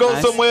 Anytime I go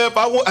nice. somewhere, if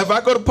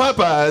I go to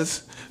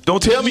Popeyes,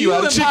 don't tell me you out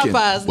and of chicken.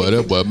 Popeyes. But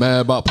that boy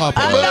mad about Popeye.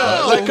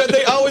 know. Like, cause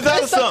they always out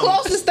of It's the something.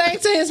 closest thing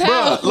to his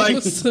Bruh, house.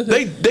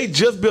 like they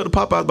just built a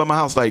Popeyes by my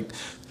house like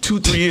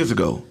 2-3 years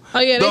ago. Oh,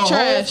 yeah, they the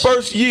trash. whole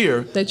first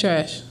year, They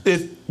trash.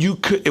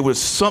 it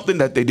was something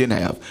that they didn't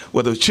have.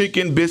 Whether it was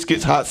chicken,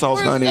 biscuits, hot sauce,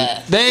 Where's honey.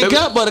 that? They ain't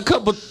got but a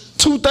couple,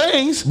 2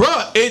 things.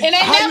 Bruh, they never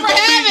have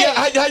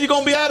it. how you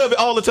gonna be out of it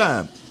all the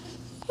time?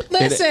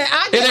 Listen,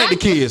 It ain't the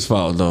kids'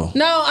 fault though.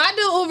 No, I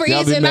do Uber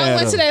Y'all Eats, be and I mad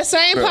went at to that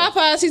same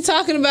Popeyes he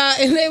talking about,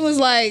 and they was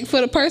like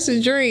for the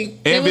person drink.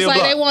 It And was Bill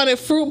like they Block. wanted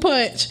fruit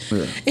punch.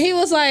 Yeah. He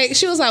was like,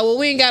 she was like, well,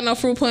 we ain't got no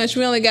fruit punch.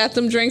 We only got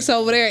them drinks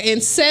over there,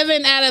 and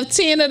 7 out of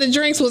 10 of the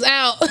drinks was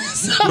out.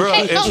 So Bruh,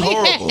 they it's only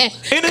horrible. had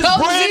And it's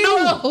Coke brand new.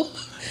 Zero.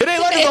 It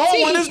ain't like it's the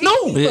whole one. It's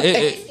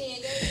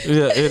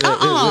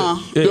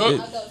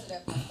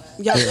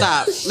new. Y'all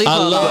stop. Leave I her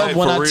alone. love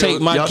when For I real,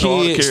 take my y'all know all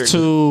the kids characters.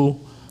 to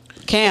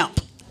Camp.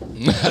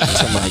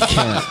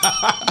 somebody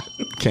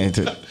can't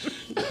do.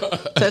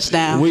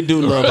 Touchdown. We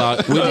do love our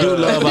We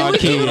do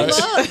kids.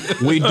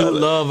 love. We do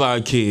love our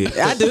kids.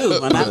 I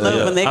do. And I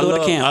love when they go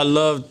to camp. I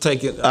love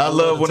taking. I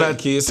love when I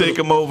kids take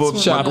them over to my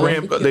Shopping.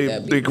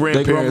 their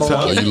grandparents' grandma.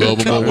 house. Oh, you love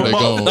them over they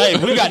gone. Hey,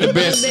 we got the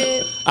best.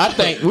 I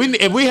think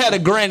if we had a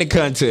granny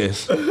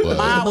contest,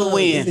 Mine will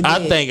win.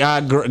 I think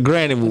our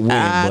granny would win.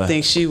 I boy.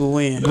 think she will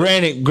win.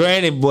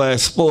 Granny boy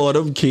spoiled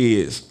them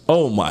kids.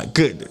 Oh my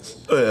goodness.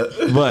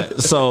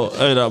 But so,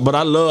 but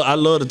I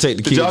love to take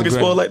the Did kids. y'all to get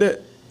granny. spoiled like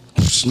that?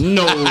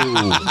 No,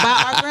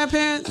 By our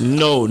grandparents?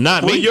 no,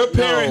 not When me. your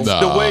parents,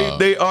 No. the way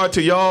they are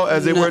to y'all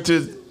as they were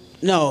to,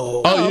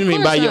 No. Oh, you of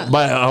mean course not.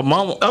 by her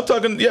mama? I'm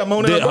talking, yeah,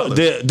 Mona and her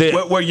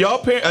brother. Were y'all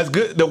parents as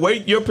good? The way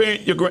your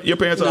parents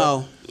No.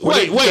 are. were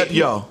they Wait. good to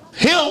y'all.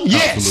 Him?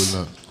 Yes. Absolutely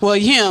not. Well,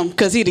 him,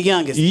 because he the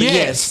youngest. But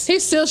Yes.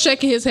 He's still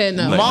shaking his head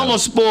no. Mama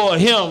spoiled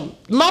him.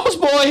 Mama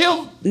spoiled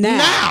him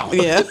now.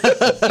 Yeah. Like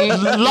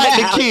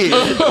the kid.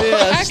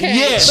 Okay.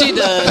 Yes. She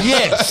does.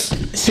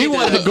 Yes. He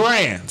wanted the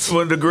grands.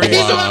 One of the grand.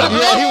 Yeah,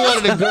 he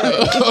wanted the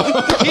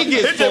grands. He They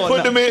gets just spoiled put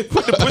now. them in,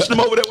 push them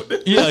over there. With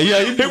the, Yeah.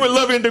 He was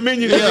loving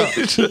Dominion. Yeah.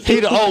 He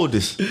the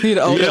oldest. He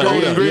the oldest.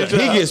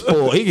 grandchild. He gets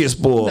spoiled. He gets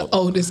spoiled.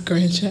 Oldest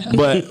grandchild.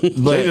 But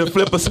They just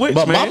flip a switch,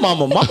 but man. my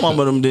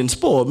mama them didn't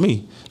spoil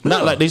me.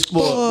 Not like they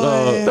spoiled.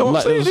 That's what I'm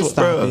like saying. they This,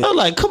 spoiled. bruh. I'm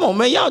like, come on,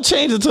 man, y'all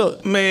change it to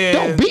Man.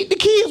 Don't beat the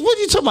kids. What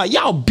are you talking about?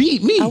 Y'all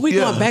beat me. Are we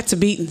Yeah. going back to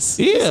beatings?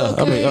 Yeah.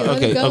 I mean,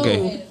 Let it go.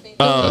 okay.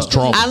 That's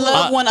trauma. I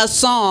love when a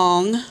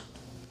song.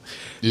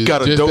 It's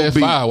Got a just dope that beat.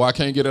 fire. Why I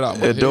can't get it out?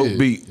 My A dope head.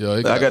 beat. Yeah,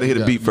 it I gotta hit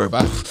a it beat got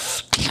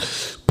first.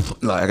 fire.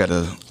 Like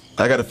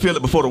I gotta feel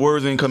it before the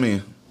words ain't come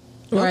in.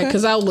 Right,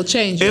 because I will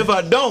change it. If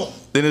I don't,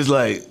 then it's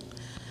like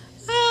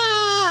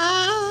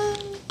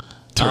I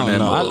turn don't that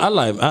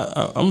know.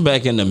 mode. I'm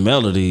back in the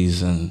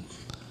melodies and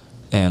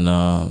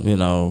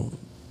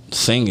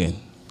singing.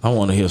 I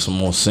want to hear some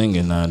more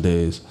singing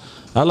nowadays.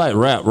 I like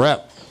rap.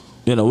 Rap,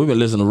 we've been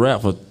listening to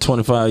rap for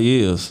 25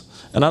 years,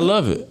 and I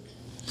love it.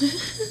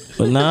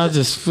 But now I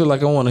just feel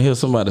like I want to hear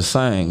somebody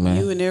sing, man.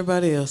 You and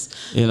everybody else.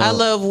 You know. I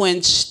love when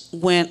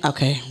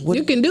okay. What,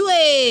 You can do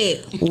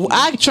it.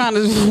 I trying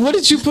to. What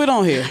did you put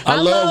on here? I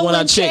love when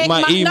I check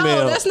my email,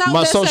 No, that's not my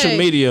what that social say.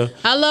 media.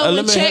 I love when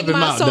let me check help him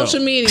my out, though.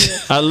 social media.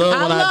 I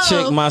love when I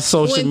check my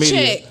social when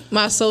media. Check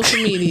my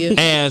social media.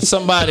 And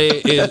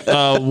somebody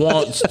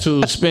wants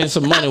to spend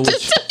some money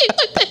with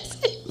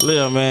you.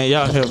 Yeah, man,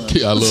 y'all help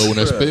me. Yeah, I love when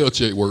that spell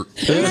check work.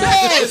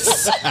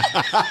 Yes.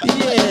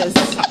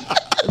 yes.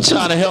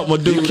 Trying to help my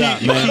dude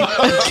out, man.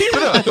 Keep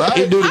it up. Right?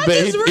 He do the I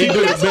best. just He read. do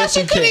the That's why best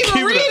she he couldn't can.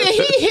 even read it.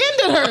 He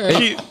hindered her.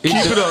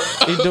 Keep it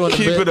up. He doing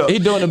Keep the it up. best. He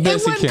doing the It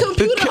best he wouldn't can.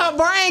 compute her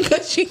brain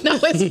because she know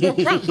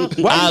it's wrong.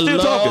 Why I you still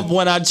love talking?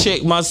 when I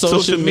check my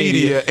social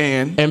media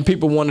and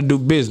people want to do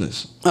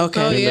business.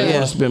 Okay. Oh, yeah. They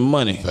want to spend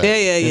money.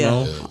 Yeah. You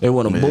know, they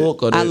want to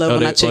book, or I they, love or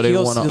when I they, check or they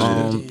your want to,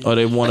 social media. or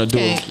they want to do,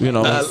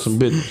 Okay. some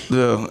business.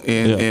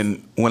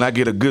 and when I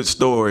get a good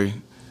story,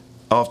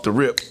 off the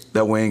rip.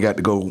 That way, I ain't got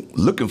to go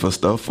looking for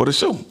stuff for the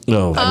show.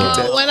 No. When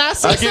I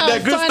see I get that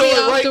something good funny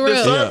story off right the the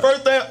rip.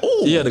 first thing.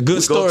 Ooh, Yeah, the good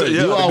let's go story. to-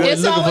 You always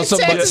It's looking for always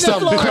somebody, Texas and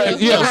something Florida.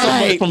 crazy. Yeah,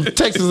 somebody Right. from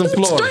Texas and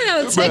Florida. Straight out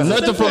of Texas and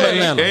Nothing from Florida.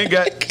 Atlanta. Ain't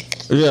got.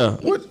 Yeah.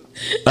 What?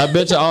 I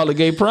bet you all the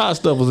gay pride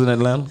stuff was in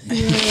Atlanta.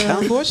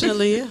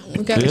 Unfortunately, yeah.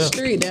 We got a Yeah.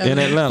 street down In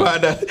there. Atlanta.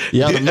 Find out.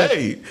 Yeah, the Met-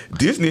 Hey,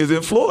 Disney is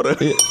in Florida.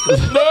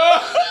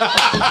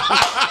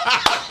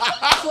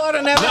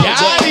 Florida never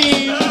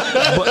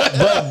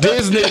But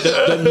Disney,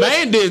 the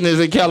main Disney is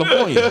in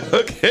California.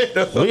 Okay.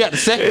 We got the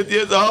second.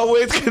 It's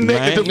always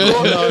connected Man. to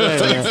Florida. No,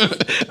 man.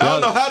 I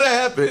don't know how that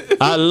happened.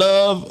 I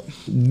love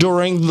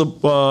during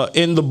the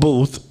in the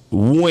booth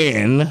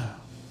when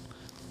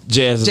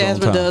Jazz is on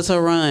Jasmine time. does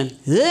her run.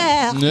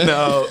 Yeah.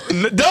 No,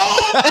 don't Do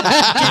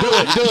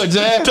it,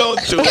 Jazz. do it.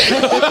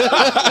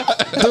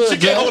 She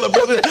can't hold her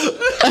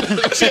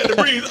breath. She had to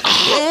breathe.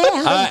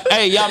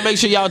 Hey, y'all make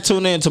sure y'all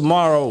tune in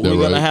tomorrow. We're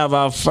right. gonna have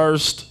our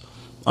first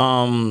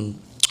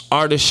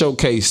artist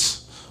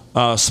showcase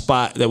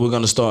spot that we're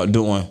gonna start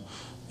doing.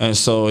 And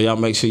so y'all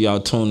make sure y'all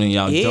tune in.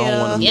 Y'all don't Yeah.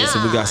 want to miss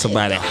it. We got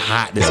somebody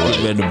hot that's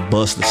getting ready to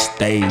bust the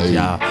stage,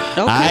 y'all.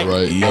 All right?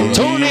 Right.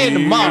 Tune in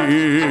tomorrow.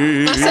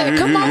 I said,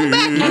 come on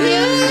back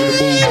here.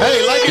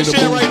 Hey, like and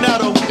share right now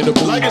In the though.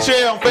 booth. Like and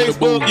share on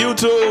Facebook,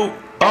 YouTube,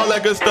 all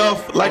that good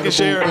stuff. Like and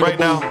share right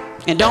now.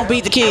 And don't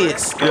beat the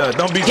kids. Yeah,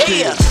 don't be Yeah.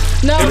 scared.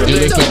 No, you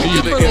do it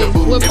properly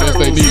with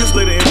purpose. You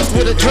split the interview.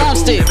 With a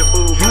drumstick. You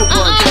a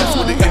podcast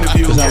with the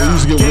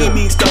interview. Game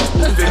mean stuff.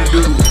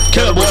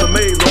 Killer boy.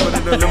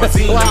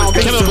 Wow,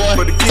 big Killer boy.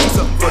 For the king,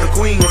 something for the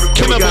queen.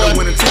 Killer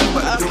boy.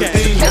 Okay.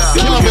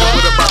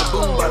 Killer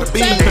boy.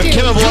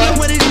 Killer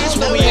boy.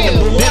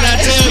 Didn't I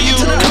tell you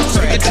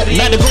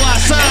not to go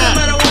outside?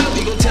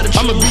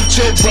 I'ma beat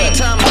your butt.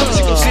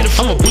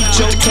 I'ma beat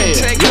your tail.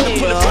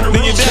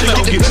 Then your daddy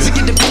gonna get you.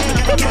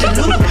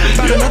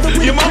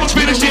 Your mama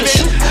finished it.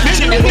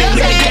 Then your daddy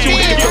gonna get you.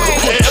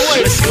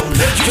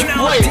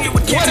 Wait,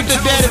 what if the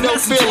daddy don't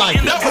feel like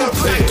it? That's what I'm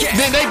saying.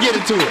 Then they get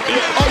into it.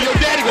 Oh, your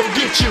daddy gonna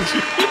get you.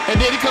 And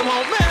then he come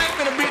home, man.